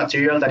find a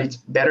material that is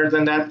better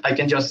than that, I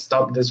can just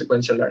stop the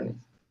sequential learning.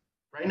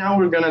 Right now,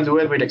 we're going to do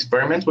it with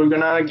experiments. We're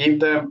going to give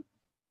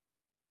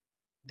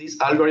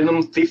this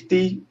algorithm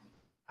 50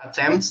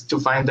 attempts to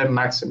find the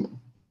maximum.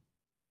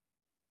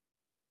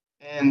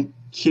 And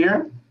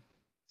here,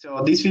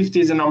 so this 50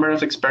 is the number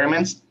of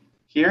experiments.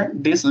 Here,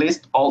 this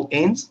list, all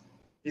ints,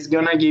 is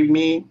going to give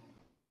me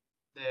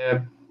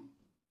the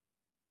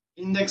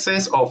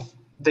indexes of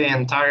the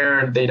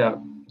entire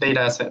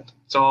data set.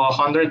 So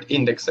 100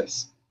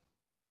 indexes.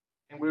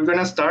 And we're going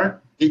to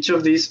start each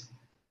of these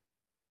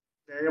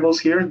variables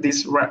here.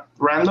 This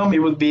random, it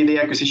would be the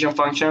acquisition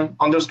function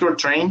underscore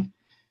train.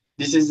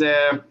 This is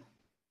the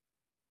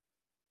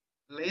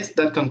list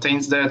that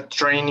contains the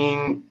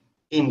training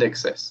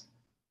indexes.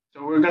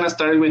 So we're going to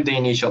start with the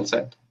initial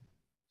set.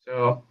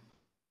 So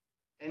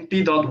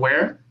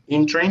np.where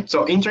intrain.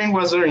 So intrain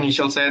was our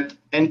initial set.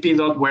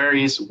 np.where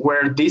is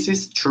where this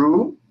is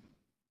true.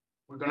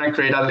 We're going to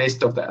create a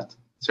list of that.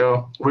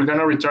 So we're going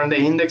to return the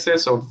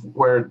indexes of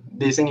where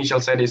this initial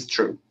set is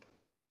true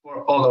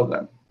for all of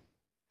them.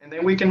 And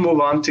then we can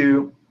move on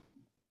to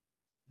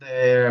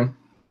the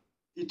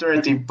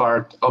iterative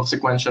part of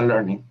sequential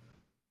learning.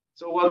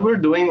 So what we're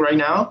doing right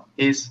now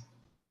is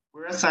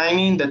we're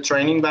assigning the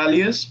training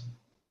values.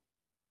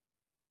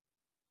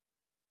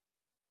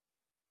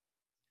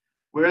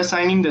 We're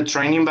assigning the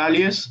training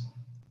values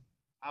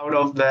out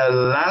of the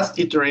last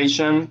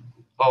iteration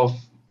of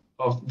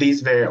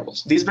these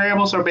variables. These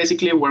variables are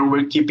basically where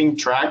we're keeping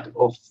track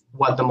of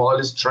what the model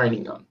is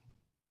training on.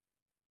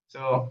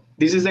 So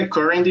this is the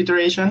current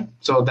iteration.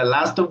 So the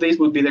last of these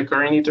would be the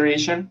current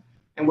iteration.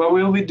 And what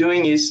we'll be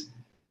doing is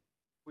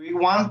we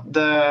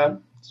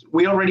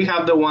already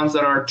have the ones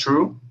that are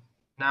true.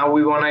 Now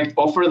we want to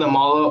offer the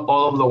model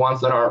all of the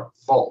ones that are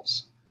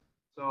false.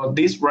 So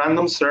this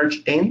random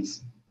search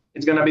ints,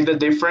 it's going to be the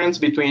difference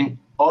between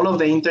all of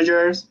the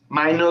integers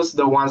minus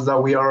the ones that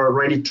we are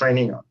already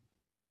training on.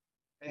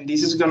 And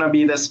this is going to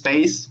be the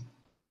space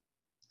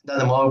that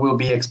the model will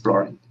be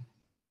exploring.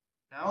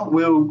 Now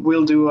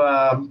we'll do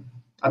a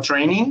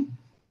training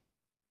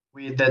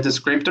with the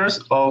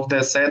descriptors of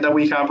the set that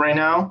we have right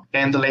now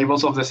and the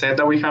labels of the set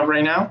that we have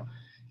right now.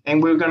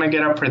 And we're going to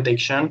get a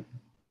prediction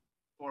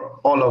for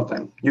all of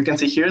them. You can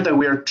see here that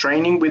we are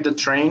training with the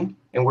train,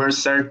 and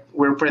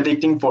we're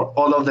predicting for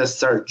all of the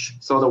search,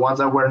 so the ones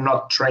that we're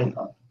not trained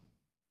on.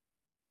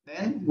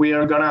 Then we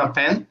are going to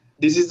append.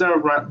 This is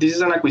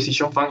an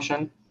acquisition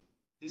function.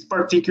 This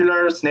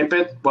particular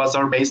snippet was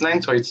our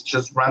baseline, so it's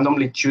just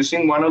randomly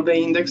choosing one of the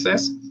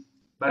indexes.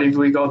 But if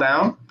we go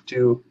down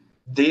to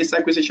this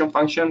acquisition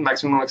function,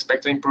 maximum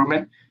expected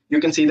improvement, you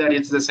can see that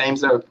it's the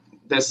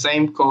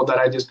same code that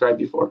I described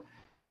before.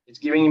 It's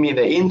giving me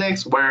the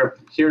index where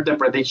here the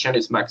prediction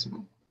is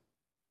maximum.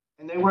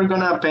 And then we're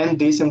going to append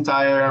this is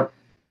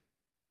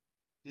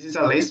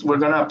a list. We're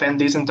going to append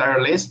this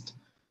entire list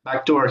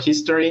back to our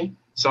history.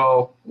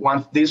 So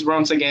once this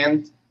runs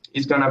again,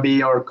 it's going to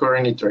be our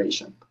current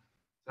iteration.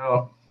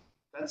 So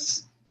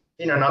that's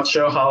in a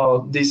nutshell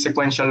how this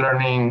sequential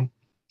learning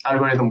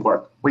algorithm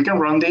works. We can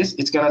run this.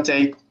 It's going to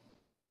take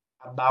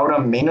about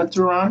a minute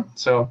to run.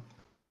 So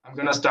I'm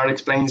going to start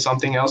explaining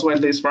something else while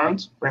this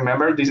runs.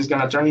 Remember, this is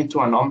going to turn into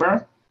a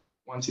number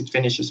once it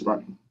finishes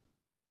running.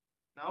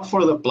 Now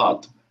for the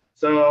plot.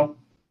 So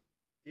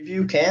if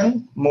you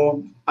can,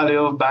 move a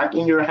little back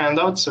in your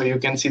handout so you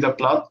can see the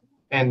plot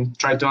and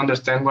try to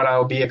understand what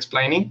I'll be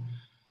explaining.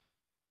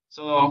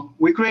 So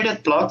we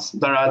created plots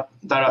that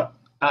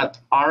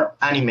are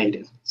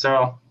animated.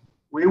 So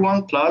we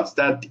want plots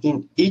that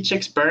in each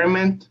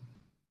experiment,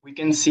 we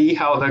can see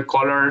how the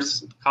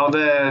colors, how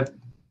the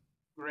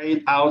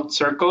grayed out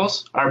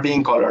circles are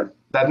being colored.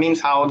 That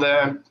means how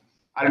the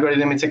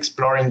algorithm is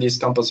exploring this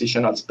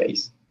compositional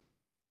space.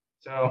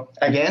 So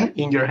again,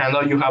 in your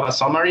handout, you have a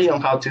summary on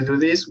how to do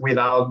this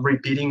without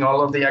repeating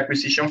all of the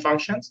acquisition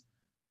functions.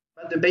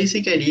 But the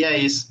basic idea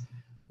is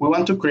we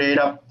want to create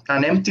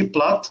an empty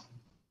plot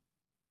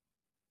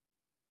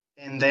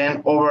and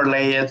then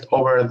overlay it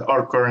over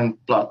our current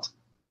plot.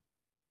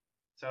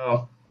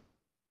 So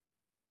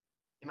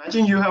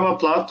imagine you have a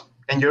plot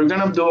and you're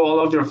going to do all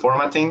of your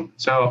formatting.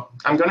 So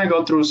I'm going to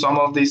go through some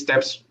of these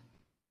steps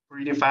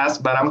pretty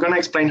fast, but I'm going to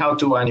explain how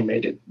to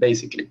animate it,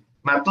 basically.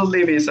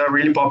 Matplotlib is a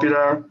really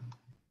popular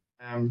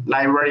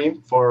library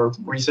for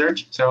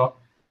research. So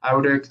I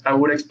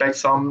would expect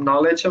some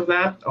knowledge of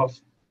that, of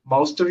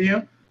most of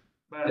you.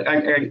 But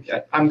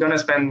I'm going to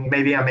spend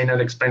maybe a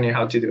minute explaining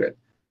how to do it.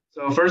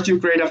 So first you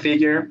create a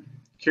figure.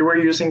 Here we're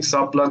using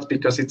subplots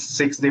because it's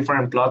 6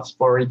 different plots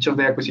for each of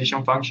the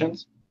acquisition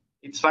functions.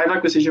 It's 5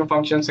 acquisition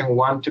functions and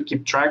 1 to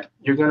keep track.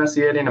 You're going to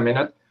see it in a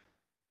minute.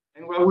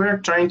 And what we're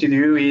trying to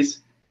do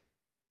is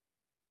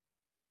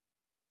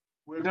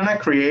we're going to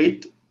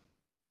create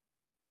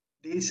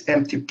these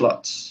empty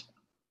plots.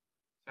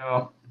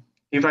 So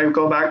if I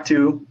go back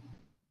to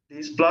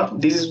this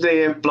plot, this is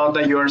the plot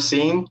that you are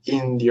seeing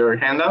in your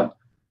handout.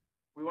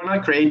 We want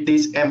to create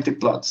these empty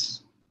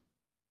plots.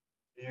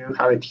 You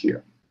have it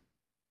here.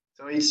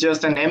 So it's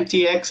just an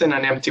empty X and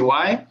an empty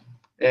Y,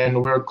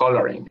 and we're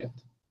coloring it,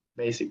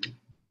 basically.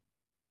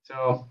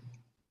 So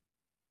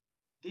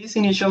this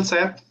initial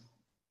set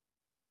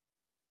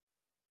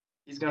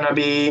is going to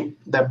be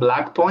the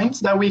black points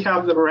that we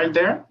have right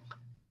there.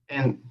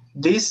 And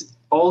these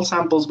all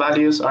samples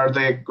values are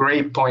the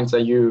gray points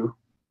that you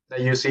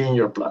see in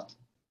your plot.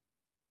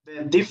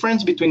 The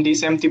difference between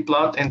this empty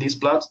plot and this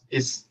plot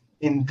is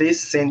in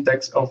this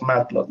syntax of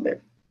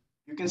Matplotlib.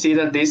 You can see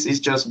that this is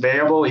just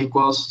variable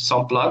equals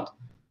some plot.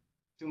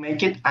 To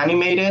make it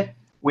animated,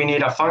 we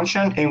need a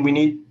function and we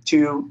need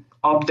to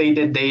update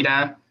the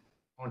data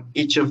on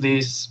each of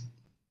these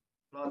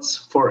plots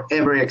for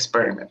every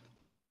experiment.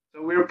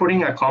 So we're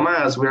putting a comma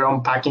as we're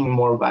unpacking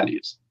more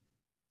values.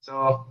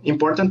 So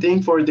important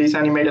thing for these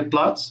animated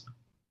plots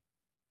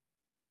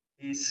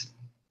is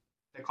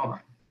the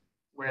comma,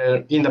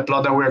 where in the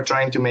plot that we're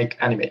trying to make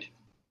animated.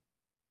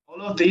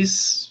 All of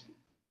these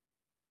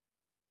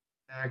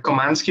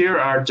commands here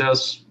are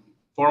just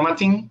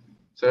formatting.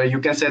 So you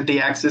can set the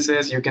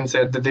axes, you can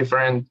set the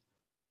different,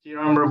 here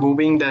I'm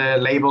removing the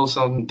labels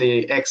on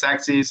the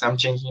x-axis, I'm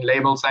changing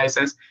label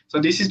sizes. So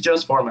this is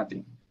just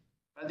formatting.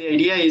 But the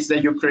idea is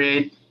that you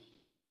create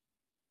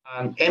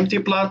an empty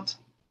plot,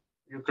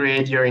 you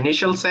create your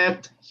initial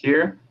set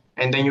here,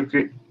 and then you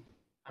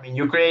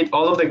create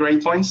all of the gray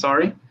points,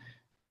 sorry.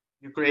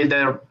 You create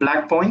the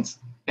black points,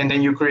 and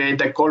then you create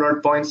the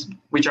colored points,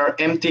 which are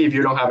empty if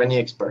you don't have any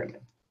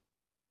experiment.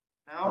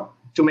 Now,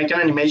 to make an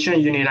animation,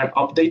 you need an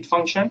update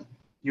function.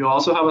 You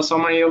also have a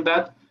summary of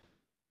that.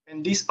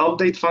 And this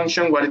update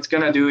function, what it's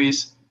going to do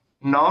is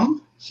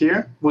num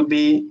here would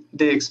be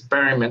the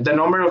experiment, the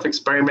number of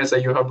experiments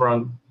that you have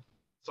run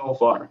so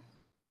far.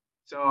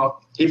 So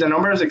if the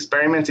number of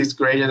experiments is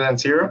greater than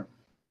 0,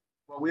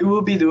 what we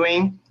will be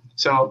doing,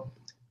 so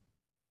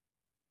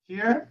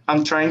here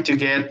I'm trying to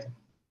get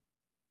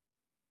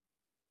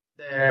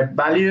the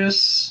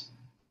values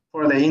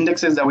for the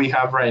indexes that we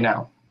have right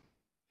now.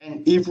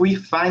 And if we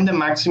find the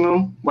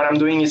maximum, what I'm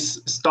doing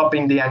is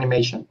stopping the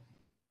animation.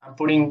 I'm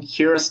putting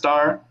here a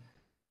star,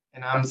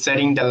 and I'm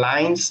setting the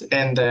lines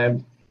and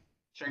the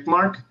check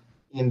mark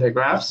in the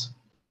graphs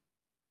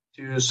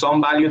to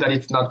some value that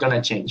it's not going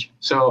to change.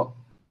 So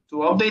to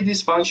update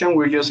this function,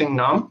 we're using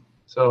num.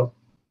 So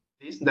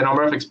this, the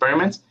number of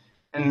experiments,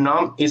 and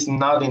num is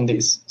not in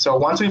this. So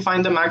once we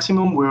find the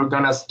maximum, we're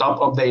going to stop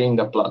updating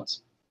the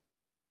plots.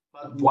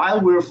 But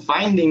while we're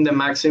finding the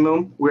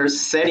maximum, we're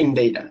setting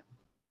data.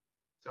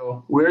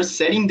 So we're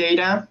setting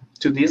data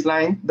to this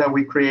line that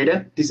we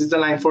created. This is the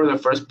line for the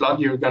first plot.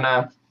 You're going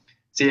to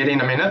see it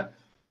in a minute.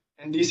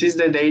 And this is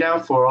the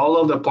data for all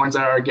of the points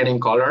that are getting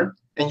colored.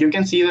 And you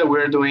can see that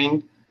we're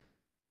doing,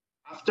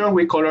 after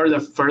we color the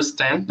first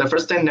 10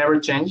 never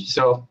changed.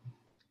 So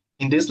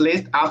in this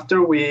list,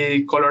 after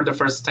we color the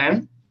first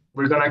 10,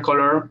 we're going to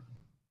color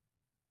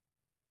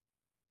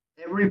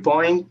every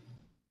point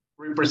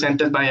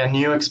represented by a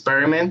new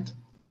experiment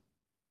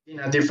in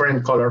a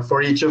different color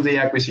for each of the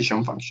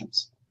acquisition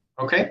functions.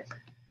 Okay?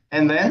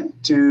 And then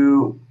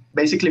to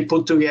basically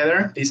put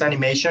together this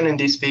animation and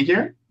this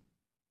figure,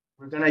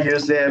 we're going to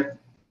use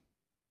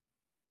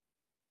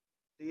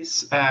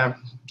this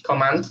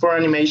command for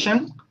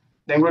animation.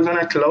 Then we're going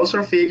to close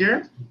our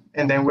figure,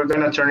 and then we're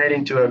going to turn it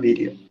into a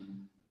video.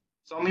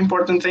 Some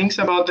important things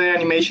about the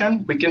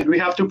animation: we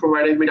have to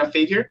provide it with a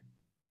figure.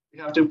 We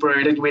have to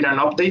provide it with an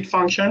update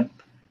function.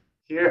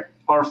 Here,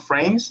 our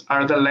frames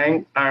are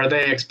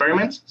the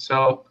experiments.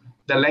 So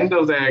the length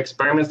of the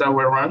experiments that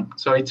were run,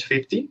 so it's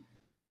 50.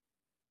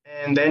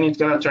 And then it's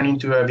going to turn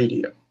into a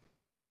video.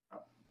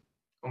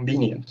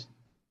 Convenient.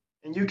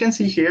 And you can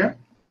see here,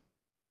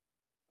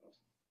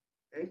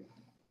 okay,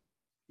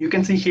 you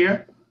can see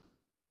here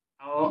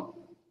how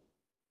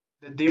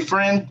the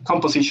different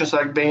compositions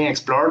are being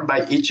explored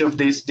by each of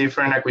these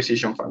different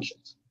acquisition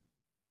functions.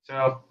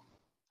 So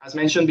as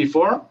mentioned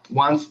before,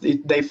 once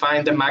they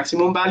find the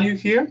maximum value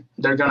here,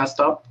 they're going to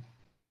stop.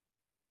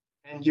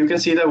 And you can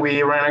see that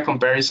we ran a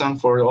comparison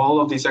for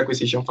all of these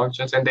acquisition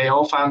functions, and they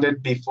all found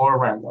it before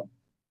random.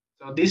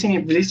 So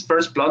this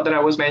first plot that I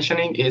was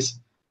mentioning is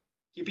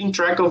keeping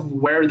track of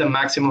where the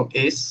maximum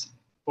is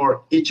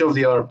for each of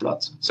the other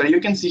plots. So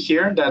you can see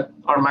here that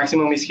our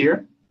maximum is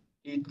here.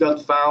 It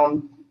got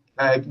found,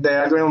 the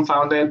algorithm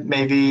found it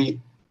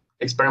maybe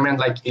experiment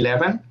like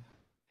 11,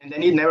 and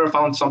then it never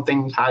found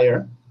something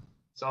higher.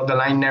 So the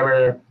line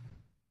never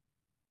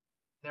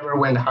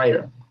went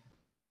higher.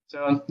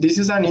 So this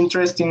is an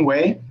interesting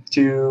way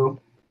to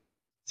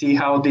see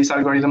how these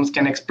algorithms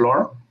can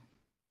explore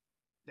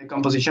the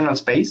compositional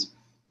space.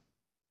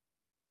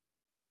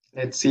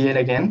 Let's see it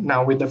again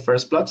now with the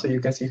first plot, so you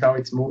can see how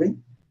it's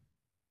moving.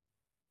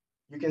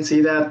 You can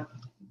see that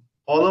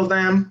all of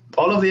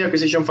the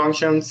acquisition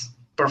functions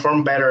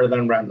perform better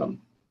than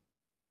random.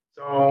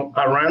 So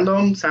a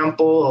random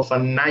sample of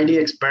 90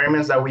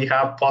 experiments that we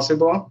have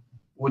possible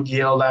would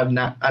yield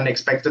an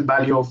expected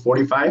value of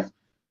 45.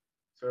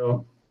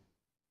 So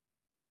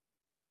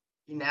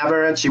in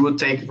average, it would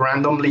take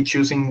randomly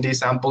choosing these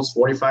samples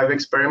 45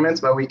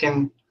 experiments, but we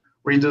can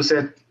reduce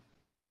it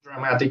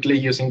dramatically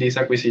using these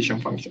acquisition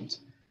functions.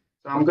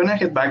 So I'm going to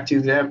head back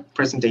to the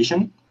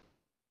presentation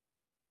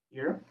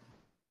here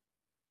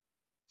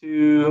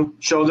to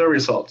show the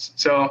results.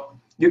 So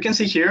you can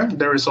see here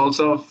the results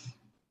of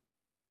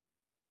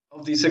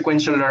this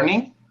sequential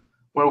learning,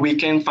 where we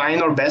can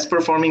find our best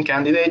performing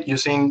candidate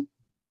using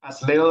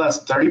as little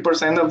as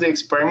 30% of the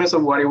experiments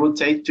of what it would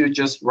take to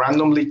just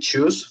randomly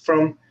choose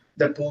from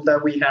the pool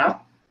that we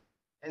have.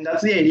 And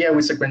that's the idea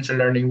with sequential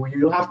learning.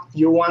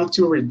 You want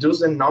to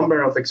reduce the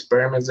number of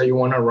experiments that you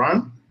want to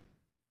run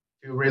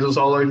to reduce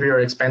all of your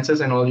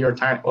expenses and all your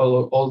time,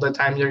 all the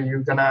time that you're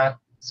gonna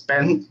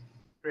spend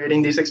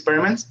creating these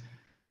experiments.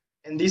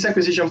 And these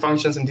acquisition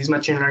functions and these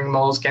machine learning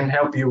models can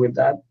help you with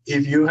that.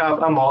 If you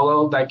have a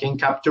model that can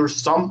capture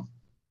some,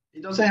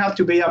 it doesn't have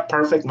to be a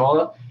perfect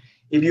model.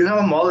 If you have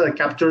a model that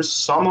captures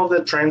some of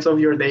the trends of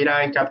your data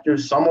and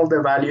captures some of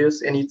the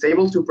values, and it's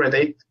able to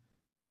predict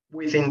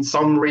within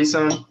some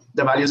reason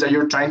the values that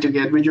you're trying to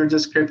get with your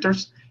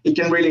descriptors, it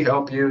can really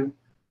help you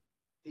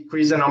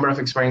decrease the number of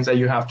experiments that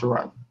you have to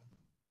run.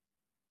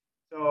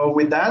 So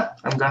with that,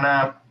 I'm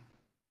gonna,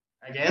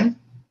 again,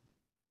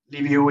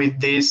 leave you with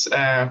this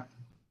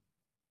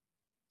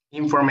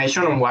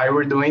information on why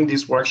we're doing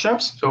these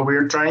workshops. So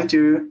we're trying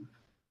to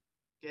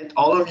get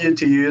all of you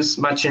to use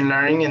machine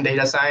learning and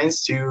data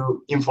science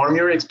to inform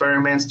your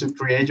experiments, to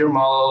create your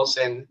models,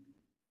 and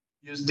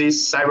use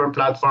these cyber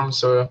platforms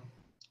so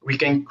we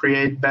can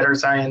create better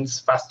science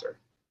faster.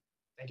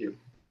 Thank you.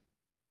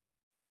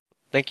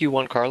 Thank you,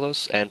 Juan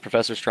Carlos and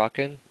Professor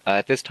Strachan.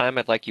 At this time,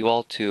 I'd like you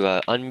all to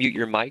unmute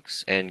your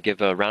mics and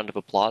give a round of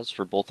applause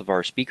for both of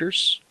our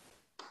speakers.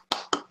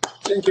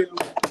 Thank you.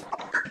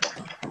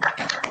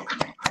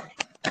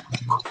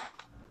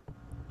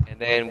 And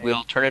then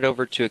we'll turn it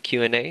over to a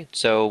Q&A.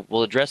 So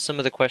we'll address some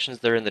of the questions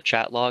that are in the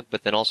chat log,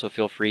 but then also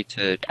feel free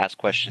to ask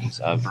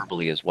questions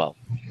verbally as well.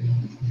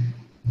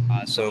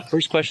 So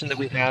first question that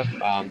we have,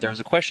 there was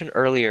a question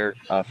earlier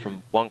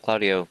from Juan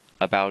Claudio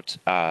about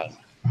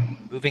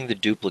moving the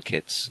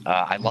duplicates.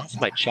 I lost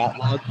my chat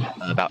log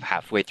about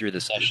halfway through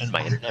the session.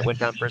 My internet went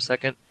down for a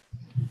second.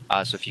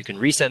 So if you can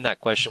resend that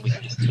question, we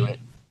can get to it.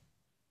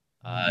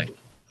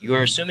 You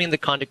are assuming the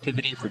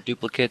conductivity for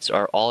duplicates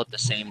are all at the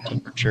same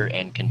temperature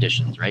and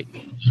conditions, right?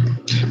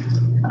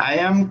 I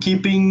am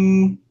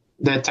keeping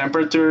the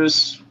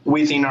temperatures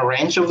within a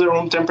range of the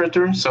room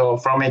temperature, so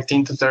from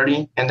 18 to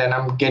 30, and then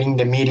I'm getting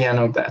the median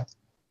of that.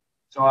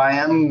 So I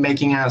am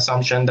making an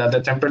assumption that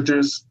the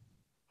temperatures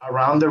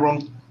around the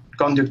room,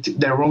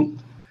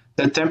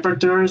 the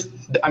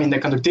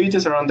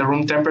conductivities around the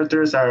room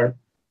temperatures are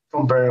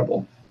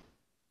comparable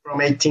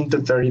from 18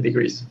 to 30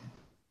 degrees.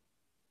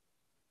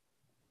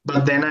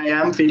 But then I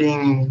am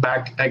feeding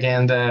back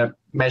again the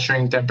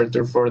measuring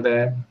temperature for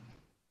the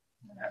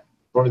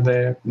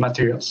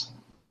materials.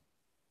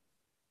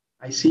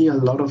 I see a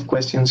lot of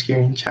questions here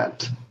in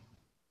chat.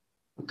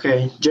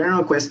 Okay,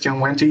 general question,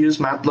 when to use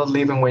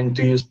matplotlib and when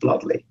to use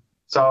plotly.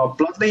 So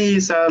plotly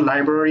is a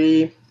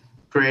library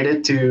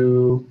created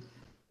to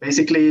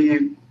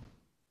basically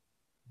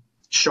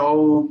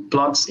show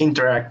plots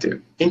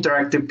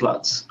interactive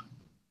plots.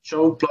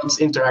 Show plots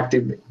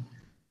interactively.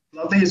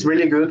 Plotly is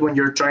really good when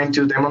you're trying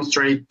to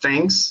demonstrate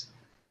things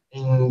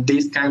in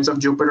these kinds of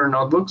Jupyter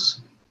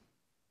notebooks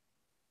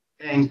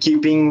and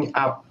keeping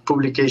up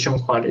publication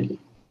quality.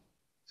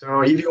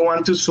 So if you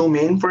want to zoom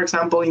in, for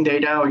example, in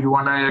data, or you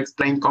want to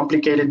explain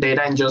complicated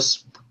data and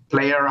just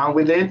play around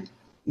with it,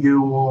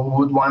 you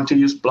would want to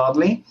use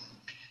plotly.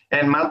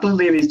 And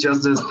matplotlib is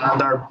just the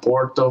standard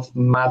port of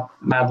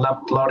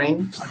MATLAB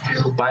plotting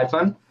to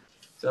Python.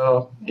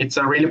 So it's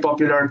a really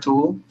popular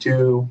tool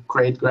to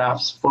create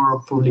graphs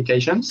for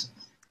publications.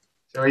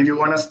 So if you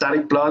want a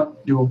static plot,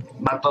 use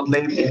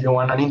matplotlib. If you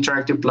want an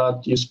interactive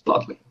plot, use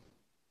plotly.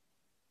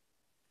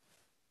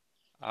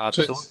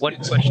 So one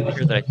question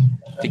here that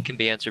I think can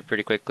be answered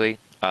pretty quickly.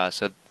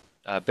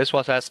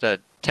 Biswas asked a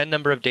 10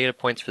 number of data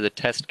points for the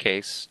test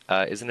case.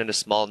 Isn't it a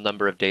small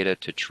number of data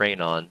to train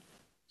on?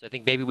 So I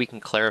think maybe we can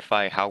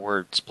clarify how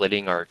we're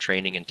splitting our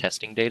training and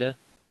testing data.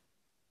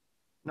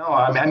 No,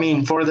 I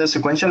mean, for the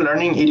sequential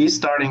learning, it is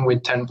starting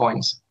with 10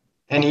 points.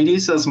 And it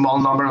is a small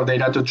number of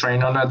data to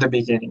train on at the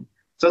beginning.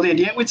 So the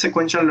idea with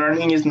sequential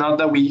learning is not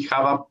that we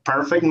have a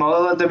perfect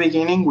model at the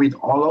beginning with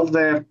all of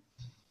the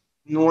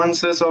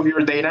nuances of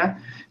your data.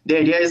 The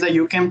idea is that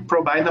you can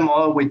provide the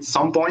model with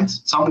some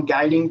points, some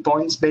guiding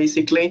points,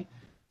 basically,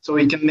 so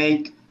it can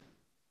make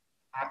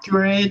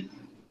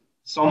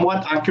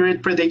somewhat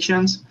accurate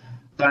predictions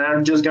that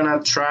are just going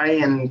to try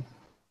and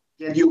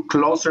get you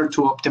closer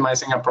to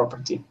optimizing a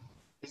property.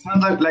 It's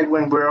not like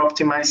when we're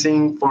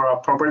optimizing for a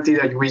property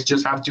that we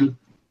just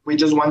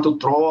want to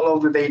throw all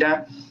of the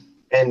data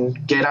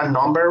and get a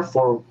number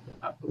for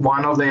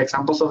one of the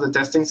examples of the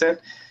testing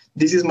set.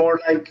 This is more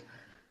like,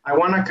 I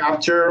want to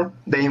capture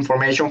the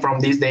information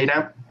from this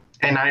data,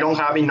 and I don't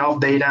have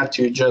enough data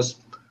to just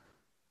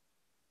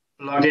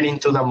plug it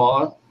into the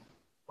model.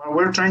 What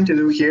we're trying to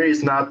do here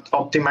is not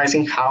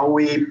optimizing how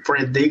we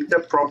predict the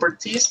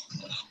properties,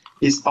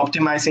 it's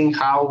optimizing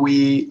how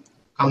we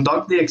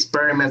conduct the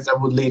experiments that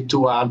would lead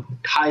to a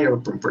higher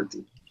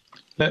property.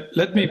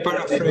 Let me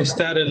paraphrase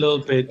that a little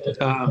bit.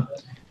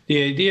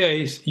 The idea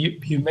is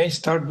you may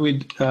start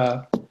with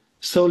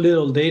so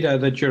little data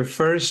that your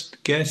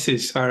first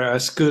guesses are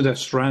as good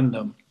as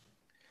random.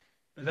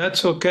 But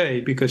that's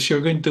okay, because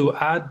you're going to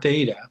add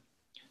data.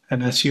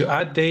 And as you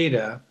add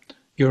data,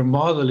 your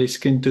model is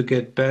going to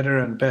get better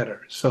and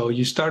better. So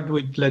you start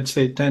with, let's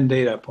say, 10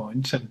 data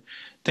points. And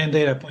 10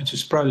 data points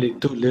is probably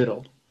too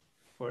little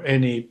for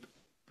any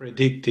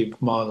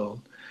predictive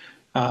model.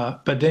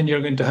 But then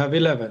you're going to have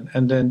 11,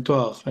 and then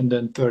 12, and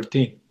then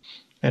 13.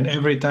 And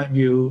every time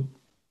you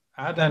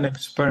add an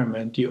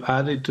experiment, you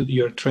add it to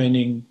your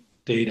training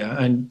data,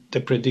 and the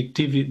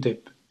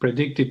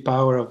predictive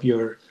power of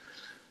your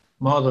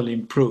model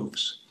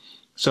improves.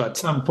 So at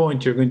some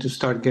point, you're going to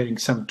start getting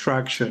some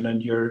traction,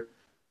 and your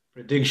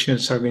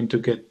predictions are going to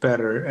get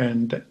better,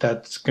 and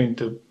that's going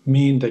to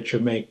mean that you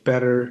make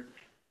better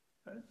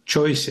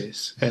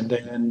choices, and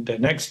then the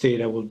next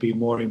data will be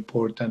more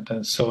important,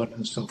 and so on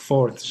and so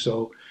forth.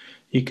 So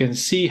you can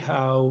see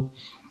how,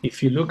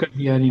 if you look at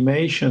the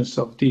animations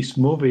of these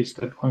movies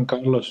that Juan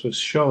Carlos was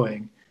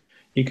showing,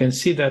 you can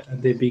see that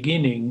at the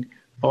beginning,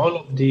 all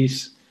of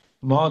these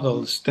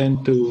models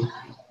tend to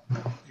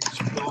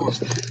explore more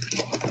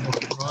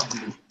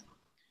broadly.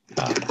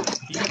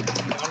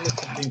 Regardless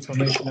of the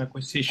information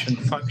acquisition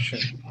function,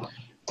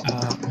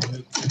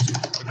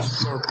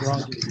 explore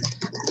broadly.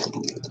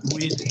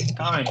 With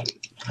time,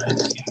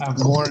 as you have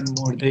more and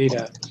more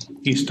data,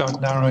 you start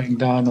narrowing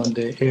down on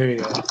the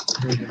area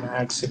where the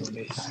maximum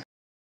is.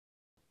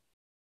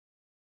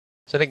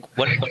 So I think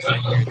one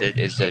question here that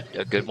is a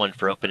good one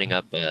for opening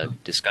up a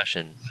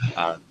discussion.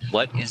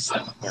 What is,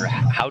 or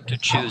how to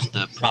choose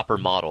the proper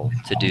model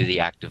to do the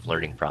active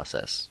learning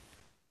process?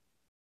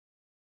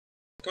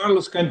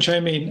 Carlos can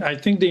chime in. I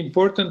think the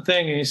important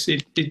thing is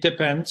it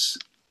depends.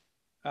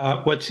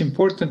 What's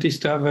important is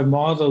to have a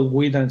model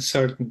with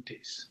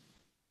uncertainties.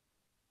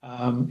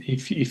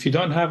 If you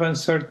don't have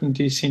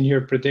uncertainties in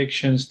your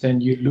predictions,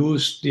 then you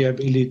lose the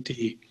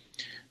ability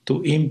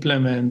to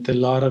implement a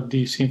lot of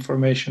these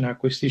information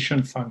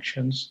acquisition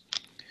functions.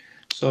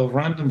 So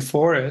random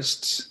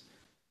forests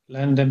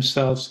lend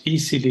themselves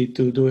easily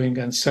to doing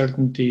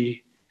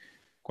uncertainty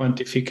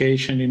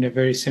quantification in a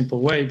very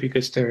simple way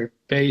because they're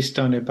based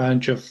on a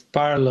bunch of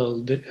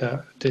parallel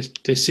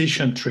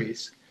decision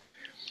trees.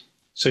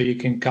 So you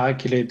can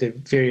calculate the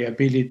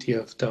variability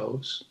of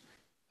those.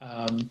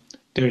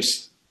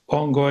 There's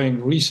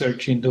ongoing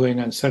research in doing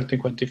uncertainty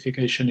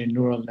quantification in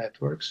neural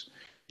networks.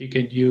 You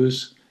can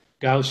use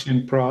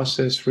Gaussian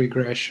process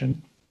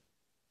regression.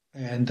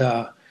 And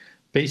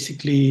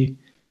basically,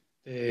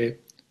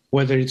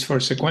 whether it's for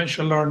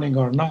sequential learning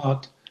or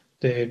not,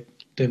 the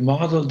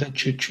model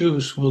that you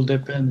choose will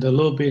depend a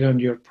little bit on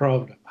your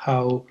problem,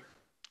 how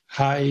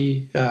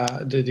high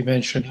the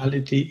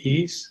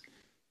dimensionality is.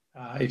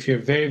 If you're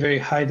very, very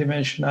high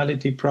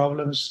dimensionality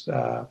problems,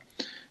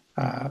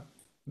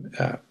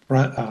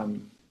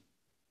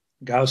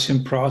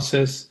 Gaussian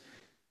process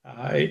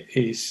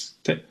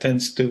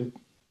tends to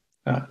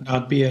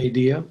not be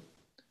ideal.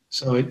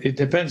 So it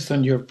depends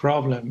on your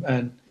problem.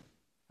 And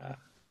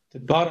the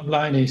bottom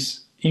line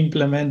is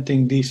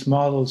implementing these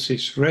models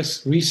is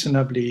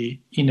reasonably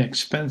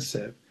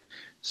inexpensive.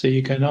 So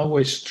you can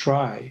always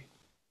try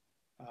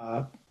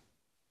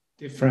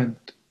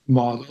different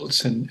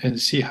models and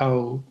see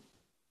how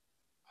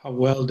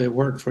well they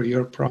work for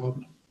your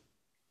problem.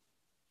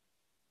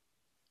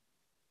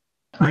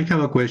 I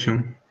have a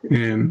question.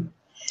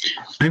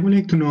 I would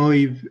like to know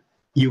if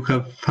you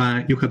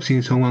have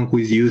seen someone who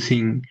is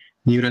using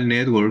neural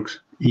networks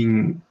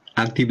in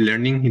active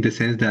learning, in the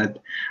sense that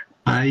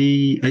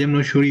I am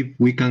not sure if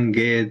we can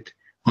get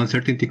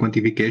uncertainty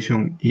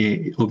quantification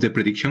of the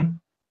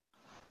prediction.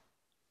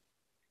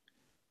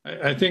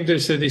 I think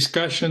there's a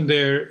discussion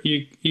there.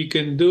 You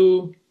can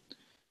do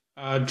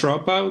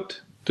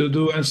dropout to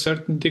do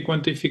uncertainty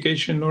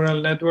quantification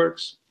neural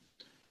networks.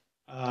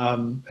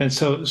 And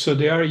so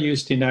they are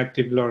used in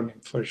active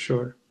learning for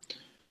sure.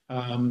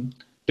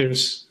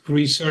 There's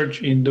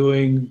research in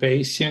doing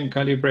Bayesian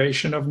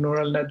calibration of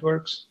neural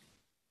networks.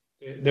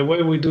 The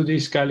way we do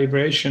this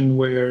calibration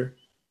where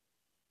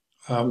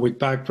with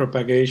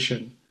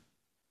backpropagation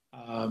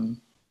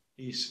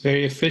is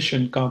very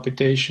efficient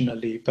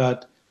computationally,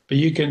 but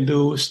you can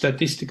do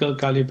statistical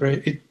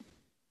calibration.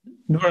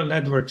 Neural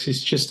networks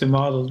is just a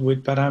model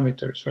with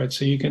parameters, right?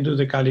 So you can do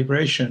the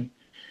calibration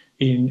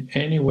in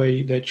any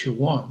way that you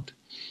want,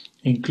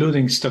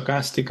 including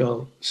stochastic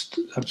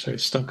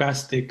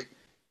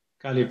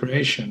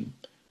calibration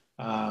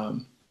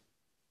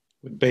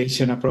with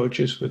Bayesian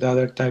approaches, with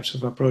other types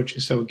of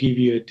approaches that will give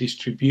you a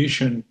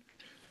distribution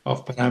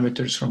of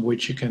parameters from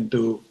which you can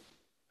do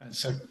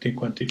uncertainty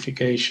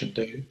quantification.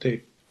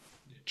 The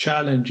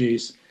challenge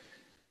is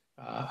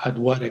at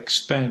what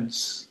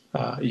expense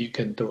you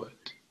can do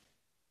it.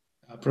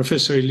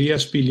 Professor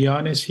Elias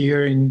Biliones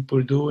here in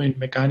Purdue in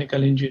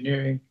mechanical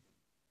engineering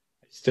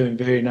is doing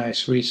very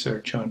nice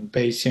research on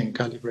Bayesian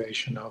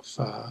calibration of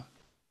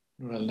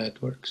neural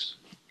networks.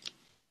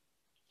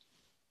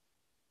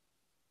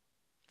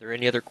 Are there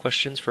any other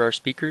questions for our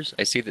speakers?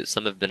 I see that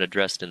some have been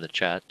addressed in the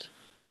chat.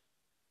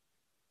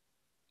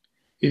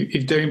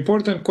 If there are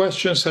important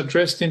questions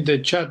addressed in the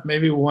chat,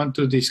 maybe we want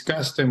to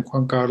discuss them,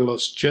 Juan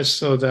Carlos, just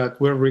so that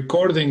we're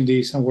recording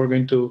these and we're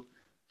going to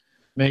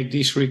make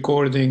these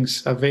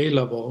recordings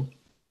available.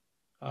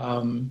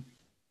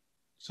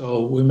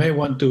 So we may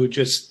want to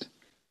just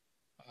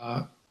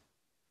go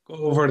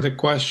over the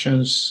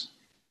questions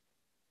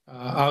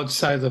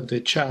outside of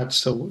the chat,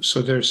 so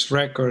there's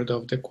record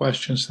of the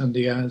questions and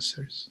the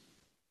answers.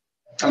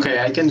 Okay,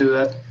 I can do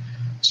that.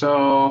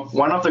 So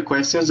one of the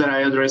questions that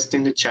I addressed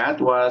in the chat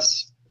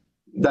was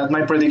that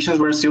my predictions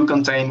were still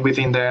contained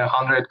within the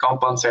 100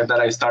 compound set that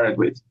I started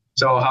with.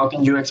 So how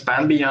can you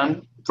expand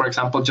beyond, for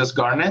example, just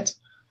garnet?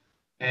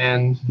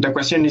 And the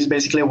question is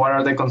basically, what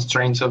are the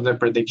constraints of the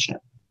prediction?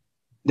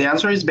 The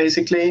answer is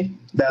basically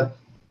that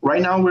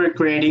right now we're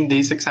creating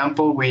this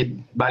example with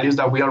values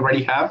that we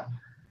already have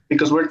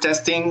because we're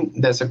testing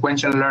the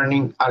sequential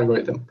learning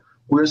algorithm.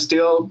 We're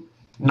still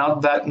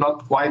not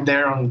quite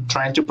there on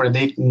trying to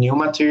predict new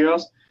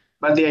materials,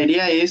 but the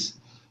idea is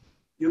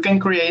you can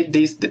create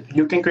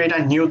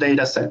a new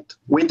data set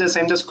with the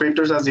same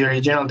descriptors as the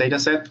original data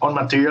set on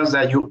materials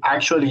that you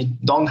actually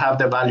don't have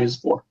the values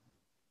for.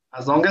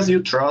 As long as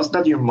you trust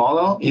that your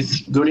model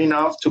is good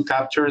enough to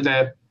capture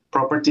the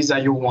properties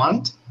that you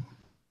want,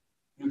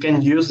 you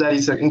can use that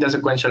in the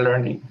sequential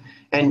learning.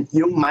 And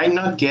you might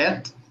not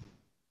get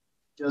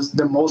just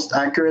the most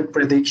accurate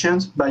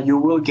predictions, but you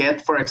will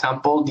get, for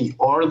example, the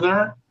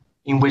order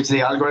in which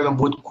the algorithm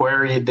would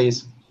query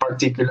these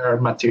particular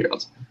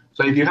materials.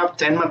 So if you have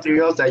 10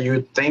 materials that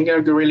you think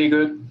are really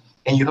good,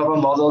 and you have a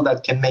model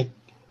that can make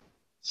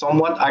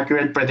somewhat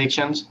accurate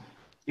predictions,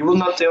 it will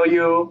not tell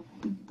you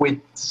with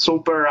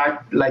super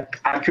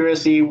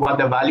accuracy what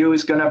the value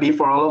is going to be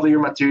for all of your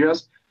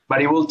materials,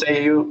 but it will tell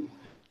you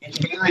it's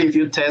better if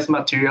you test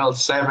material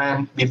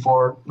 7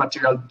 before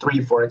material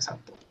 3, for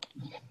example.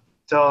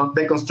 So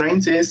the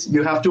constraints is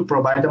you have to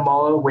provide the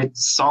model with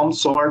some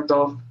sort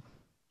of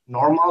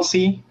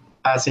normalcy,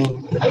 as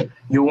in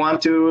you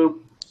want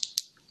to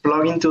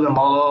plug into the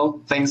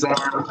model things that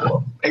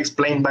are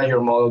explained by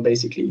your model,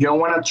 basically. You don't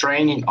want to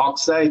train in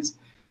oxides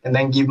and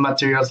then give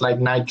materials like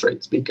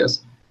nitrates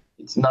because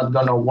it's not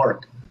going to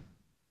work.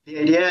 The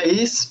idea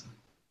is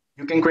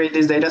you can create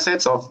these data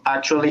sets of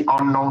actually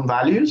unknown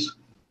values,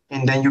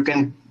 and then you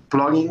can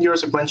plug in your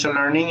sequential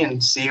learning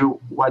and see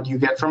what you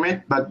get from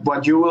it. But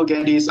what you will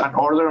get is an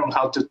order on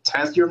how to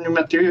test your new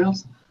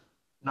materials,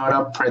 not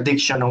a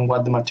prediction on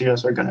what the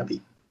materials are going to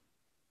be.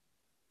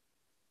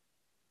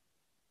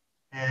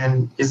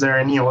 And is there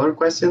any other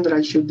question that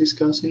I should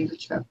discuss in the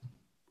chat?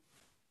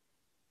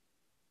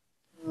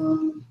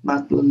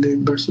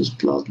 Matplotlib versus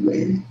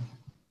Plotly.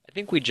 I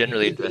think we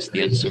generally address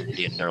the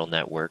uncertainty in neural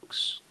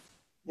networks.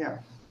 Yeah.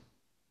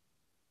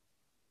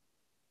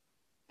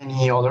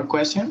 Any other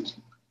questions?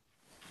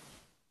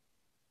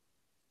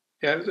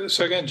 Yeah,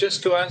 so again,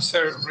 just to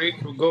answer,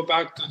 go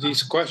back to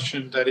this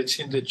question that it's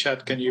in the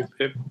chat, can you,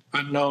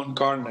 unknown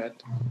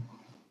Garnet?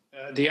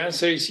 The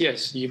answer is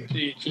yes. You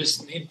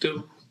just need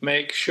to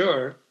make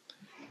sure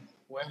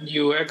when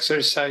you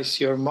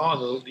exercise your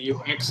model,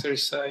 you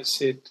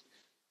exercise it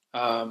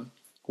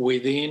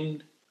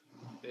within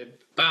the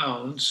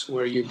bounds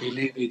where you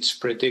believe it's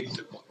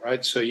predictable,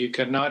 right? So you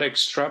cannot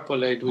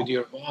extrapolate with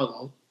your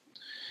model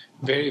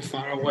very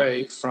far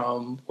away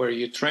from where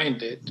you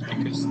trained it,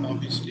 because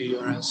obviously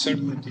your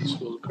uncertainties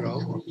will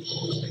grow.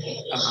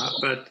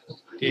 But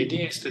the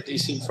idea is that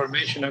these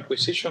information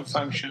acquisition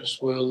functions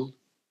will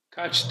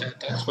catch that.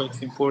 That's why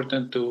it's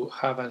important to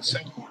have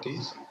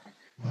uncertainties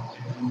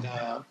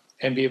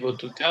and be able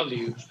to tell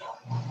you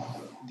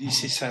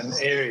this is an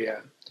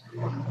area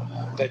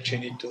that you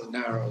need to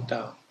narrow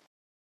down.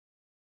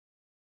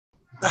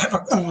 I have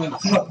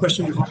a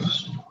question,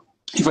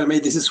 if I may.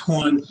 This is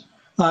Juan.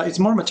 It's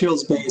more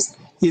materials based.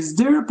 Is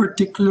there a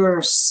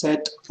particular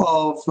set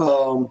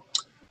of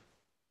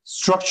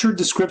structured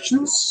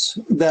descriptions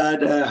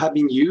that have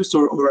been used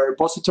or a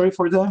repository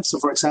for them? So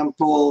for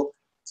example,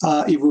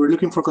 if we're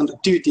looking for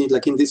conductivity,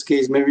 like in this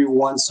case, maybe we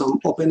want some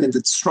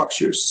open-ended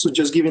structures. So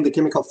just giving the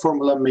chemical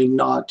formula may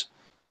not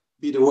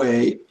be the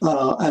way,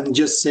 and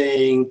just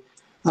saying,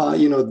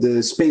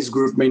 the space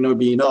group may not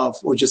be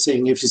enough, or just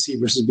saying FCC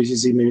versus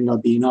BCC may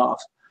not be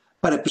enough.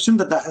 But I presume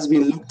that has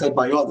been looked at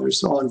by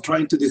others on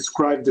trying to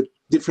describe the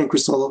different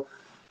crystal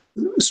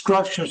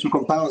structures and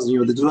compounds,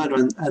 the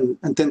 200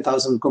 and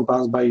 10,000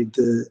 compounds by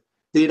the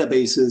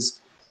databases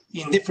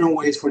in different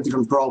ways for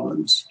different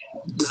problems.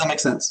 Does that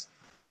make sense?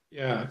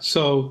 Yeah,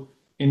 so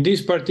in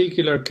this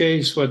particular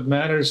case, what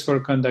matters for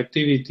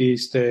conductivity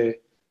is the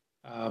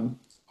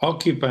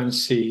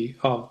occupancy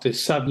of the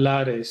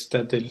sublattice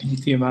that the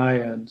lithium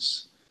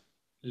ions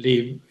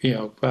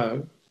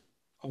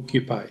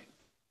occupy.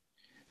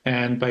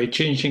 And by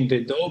changing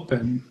the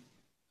dopant,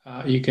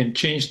 you can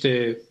change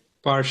the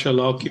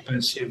partial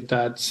occupancy of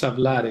that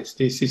sublattice.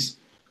 This is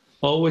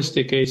always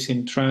the case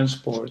in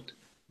transport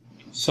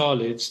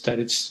solids, that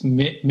it's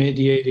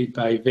mediated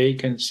by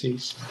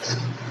vacancies.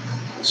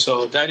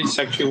 So that is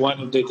actually one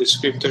of the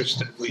descriptors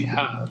that we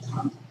have.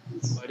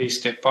 What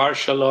is the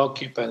partial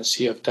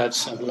occupancy of that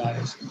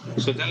sublattice?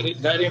 So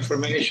that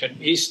information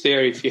is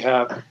there if you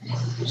have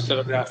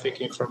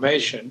crystallographic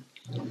information.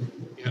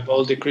 You have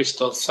all the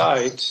crystal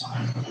sites,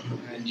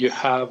 and you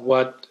have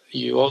what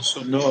you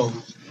also know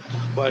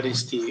what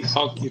is the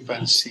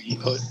occupancy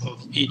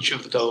of each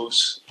of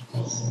those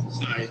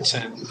sites.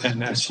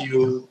 And as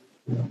you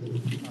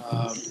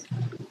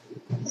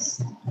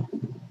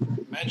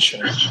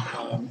mentioned,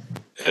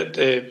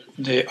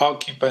 the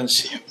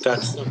occupancy of that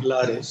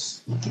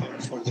sublattice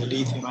for the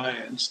lithium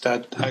ions,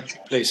 that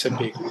actually plays a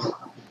big role.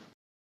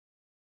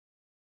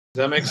 Does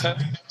that make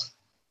sense?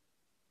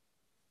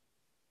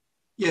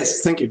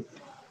 Yes, thank you.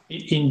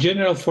 In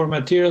general, for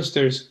materials,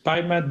 there's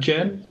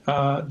PyMatGen.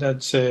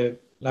 That's a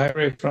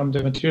library from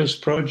the materials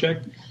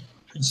project.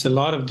 It's a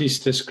lot of these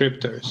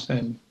descriptors.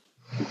 And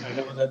I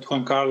know that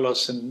Juan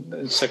Carlos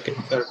and Second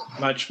are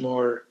much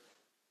more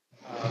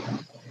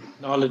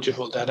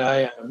knowledgeable than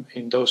I am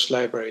in those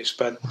libraries.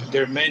 But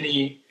there are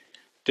many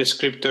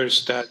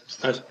descriptors that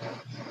are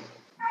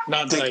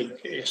not like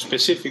a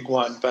specific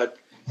one, but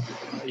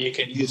you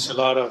can use a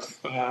lot of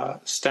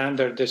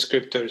standard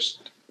descriptors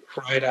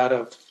right out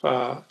of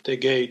the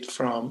gate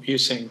from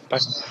using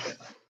PyMatGen.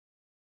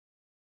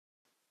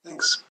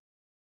 Thanks.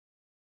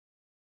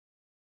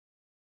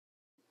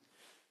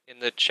 In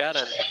the chat,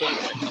 I'm putting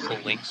a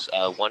couple links,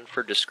 one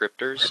for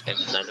descriptors and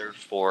another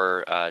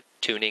for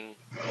tuning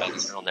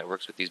the neural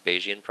networks with these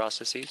Bayesian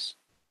processes,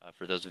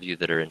 for those of you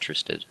that are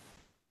interested.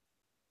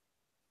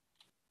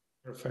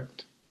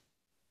 Perfect.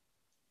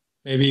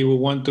 Maybe we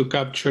want to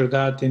capture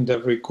that in the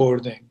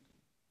recording.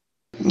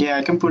 Yeah,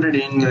 I can put it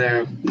in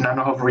the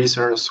nanoHUB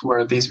resource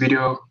where this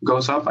video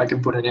goes up. I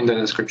can put it in the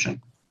description.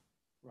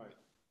 Right.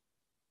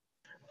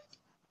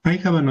 I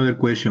have another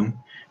question.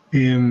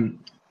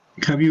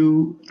 Have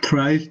you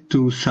tried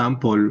to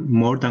sample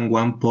more than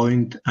one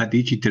point at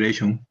each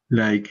iteration?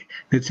 Like,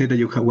 let's say that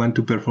you want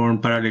to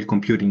perform parallel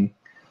computing.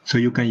 So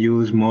you can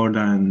use more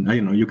than,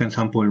 you can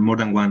sample more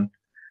than one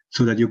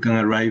so that you can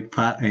arrive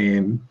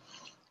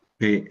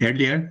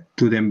earlier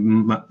to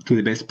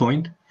the best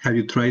point. Have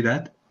you tried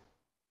that?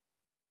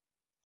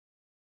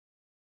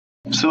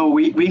 So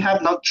we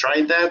have not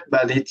tried that,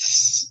 but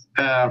it's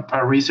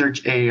a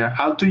research area.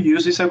 How to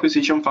use these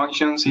acquisition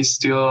functions is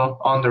still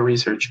under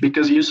research,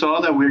 because you saw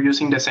that we're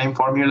using the same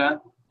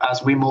formula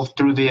as we move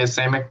through the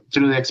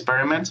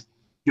experiment.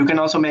 You can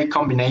also make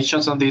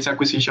combinations of these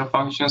acquisition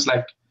functions,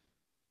 like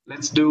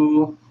let's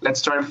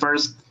try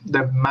first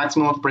the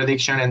maximum of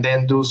prediction and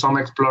then do some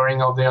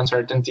exploring of the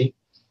uncertainty.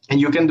 And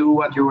you can do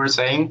what you were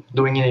saying,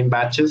 doing it in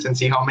batches, and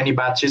see how many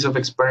batches of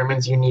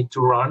experiments you need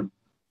to run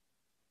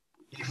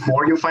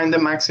before you find the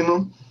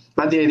maximum.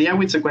 But the idea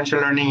with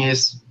sequential learning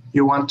is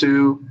you want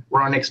to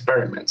run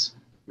experiments.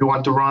 You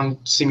want to run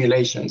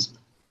simulations.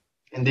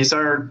 And these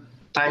are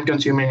time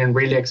consuming and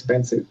really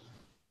expensive.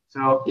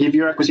 So if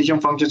your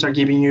acquisition functions are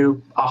giving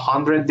you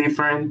 100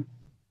 different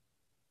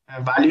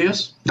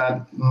values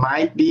that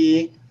might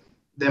be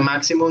the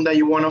maximum that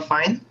you want to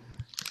find,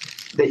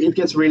 it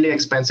gets really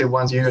expensive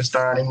once you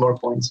start adding more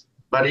points.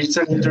 But it's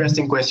an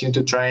interesting question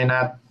to try and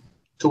add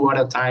 2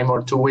 at a time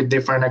or 2 with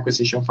different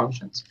acquisition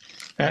functions.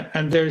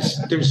 And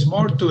there's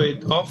more to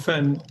it.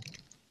 Often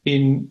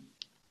in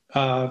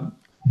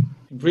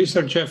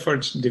research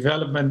efforts,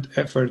 development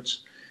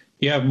efforts,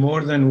 you have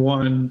more than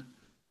one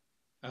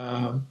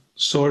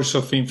source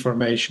of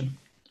information.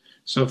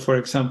 So, for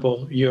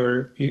example,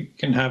 you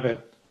can have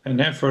an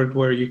effort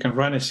where you can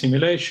run a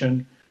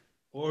simulation,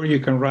 or you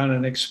can run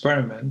an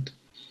experiment,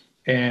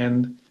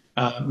 and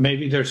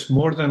maybe there's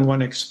more than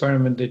one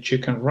experiment that you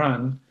can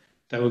run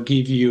that will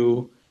give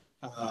you.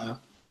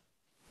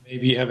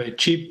 Maybe you have a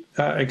cheap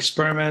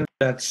experiment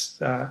that's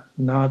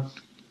not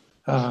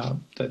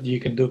that you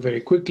can do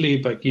very quickly,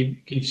 but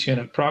gives you an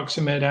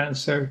approximate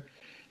answer.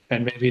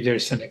 And maybe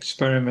there's an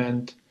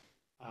experiment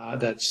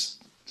that's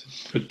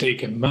could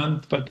take a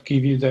month, but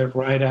give you the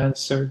right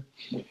answer.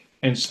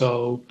 And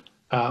so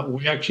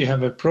we actually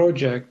have a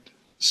project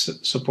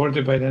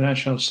supported by the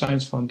National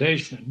Science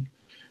Foundation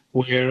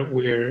where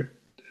we're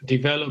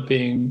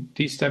developing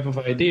these type of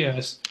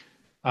ideas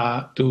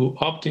to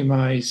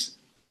optimize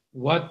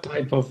what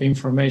type of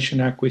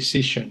information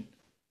acquisition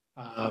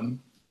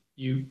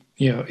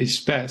is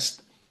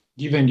best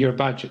given your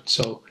budget.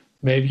 So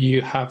maybe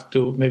you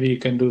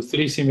can do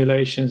 3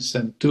 simulations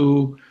and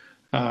 2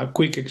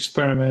 quick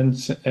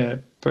experiments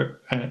and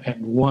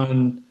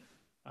 1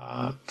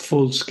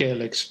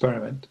 full-scale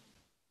experiment.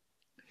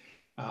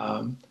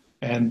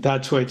 And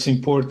that's why it's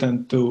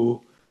important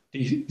to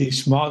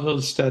these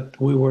models that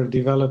we were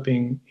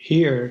developing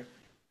here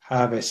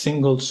have a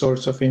single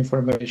source of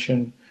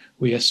information.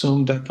 We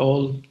assume that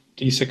all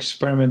these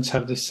experiments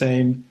have the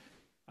same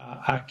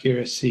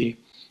accuracy,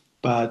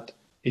 but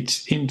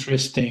it's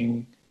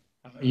interesting.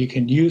 You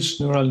can use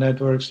neural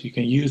networks, you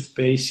can use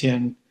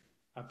Bayesian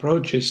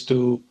approaches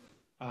to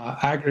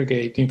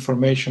aggregate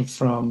information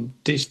from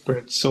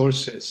disparate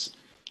sources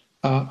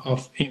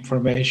of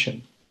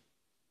information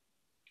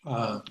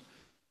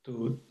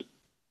to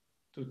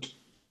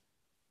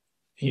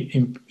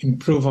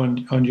improve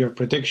on your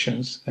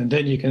predictions. And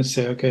then you can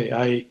say,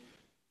 okay,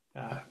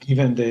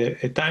 given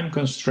a time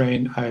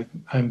constraint,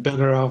 I'm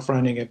better off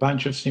running a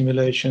bunch of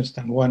simulations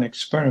than 1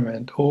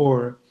 experiment,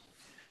 or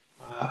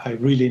I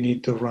really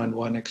need to run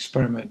 1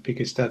 experiment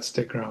because that's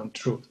the ground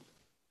truth.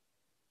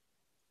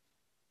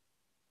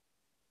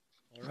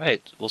 All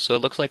right. Well, so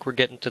it looks like we're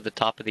getting to the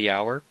top of the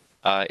hour.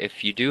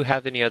 If you do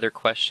have any other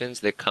questions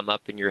that come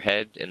up in your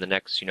head in the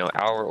next,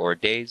 hour or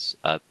days,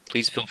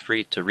 please feel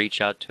free to reach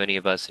out to any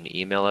of us and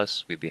email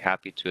us. We'd be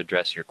happy to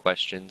address your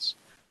questions.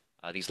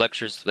 These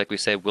lectures, like we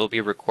said, will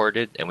be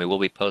recorded, and we will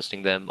be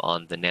posting them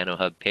on the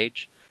nanoHUB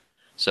page.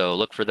 So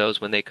look for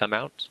those when they come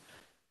out.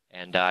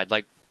 And I'd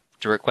like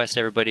to request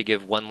everybody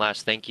give one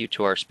last thank you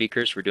to our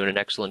speakers for doing an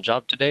excellent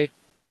job today.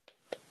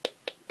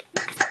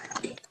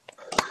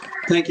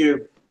 Thank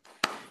you.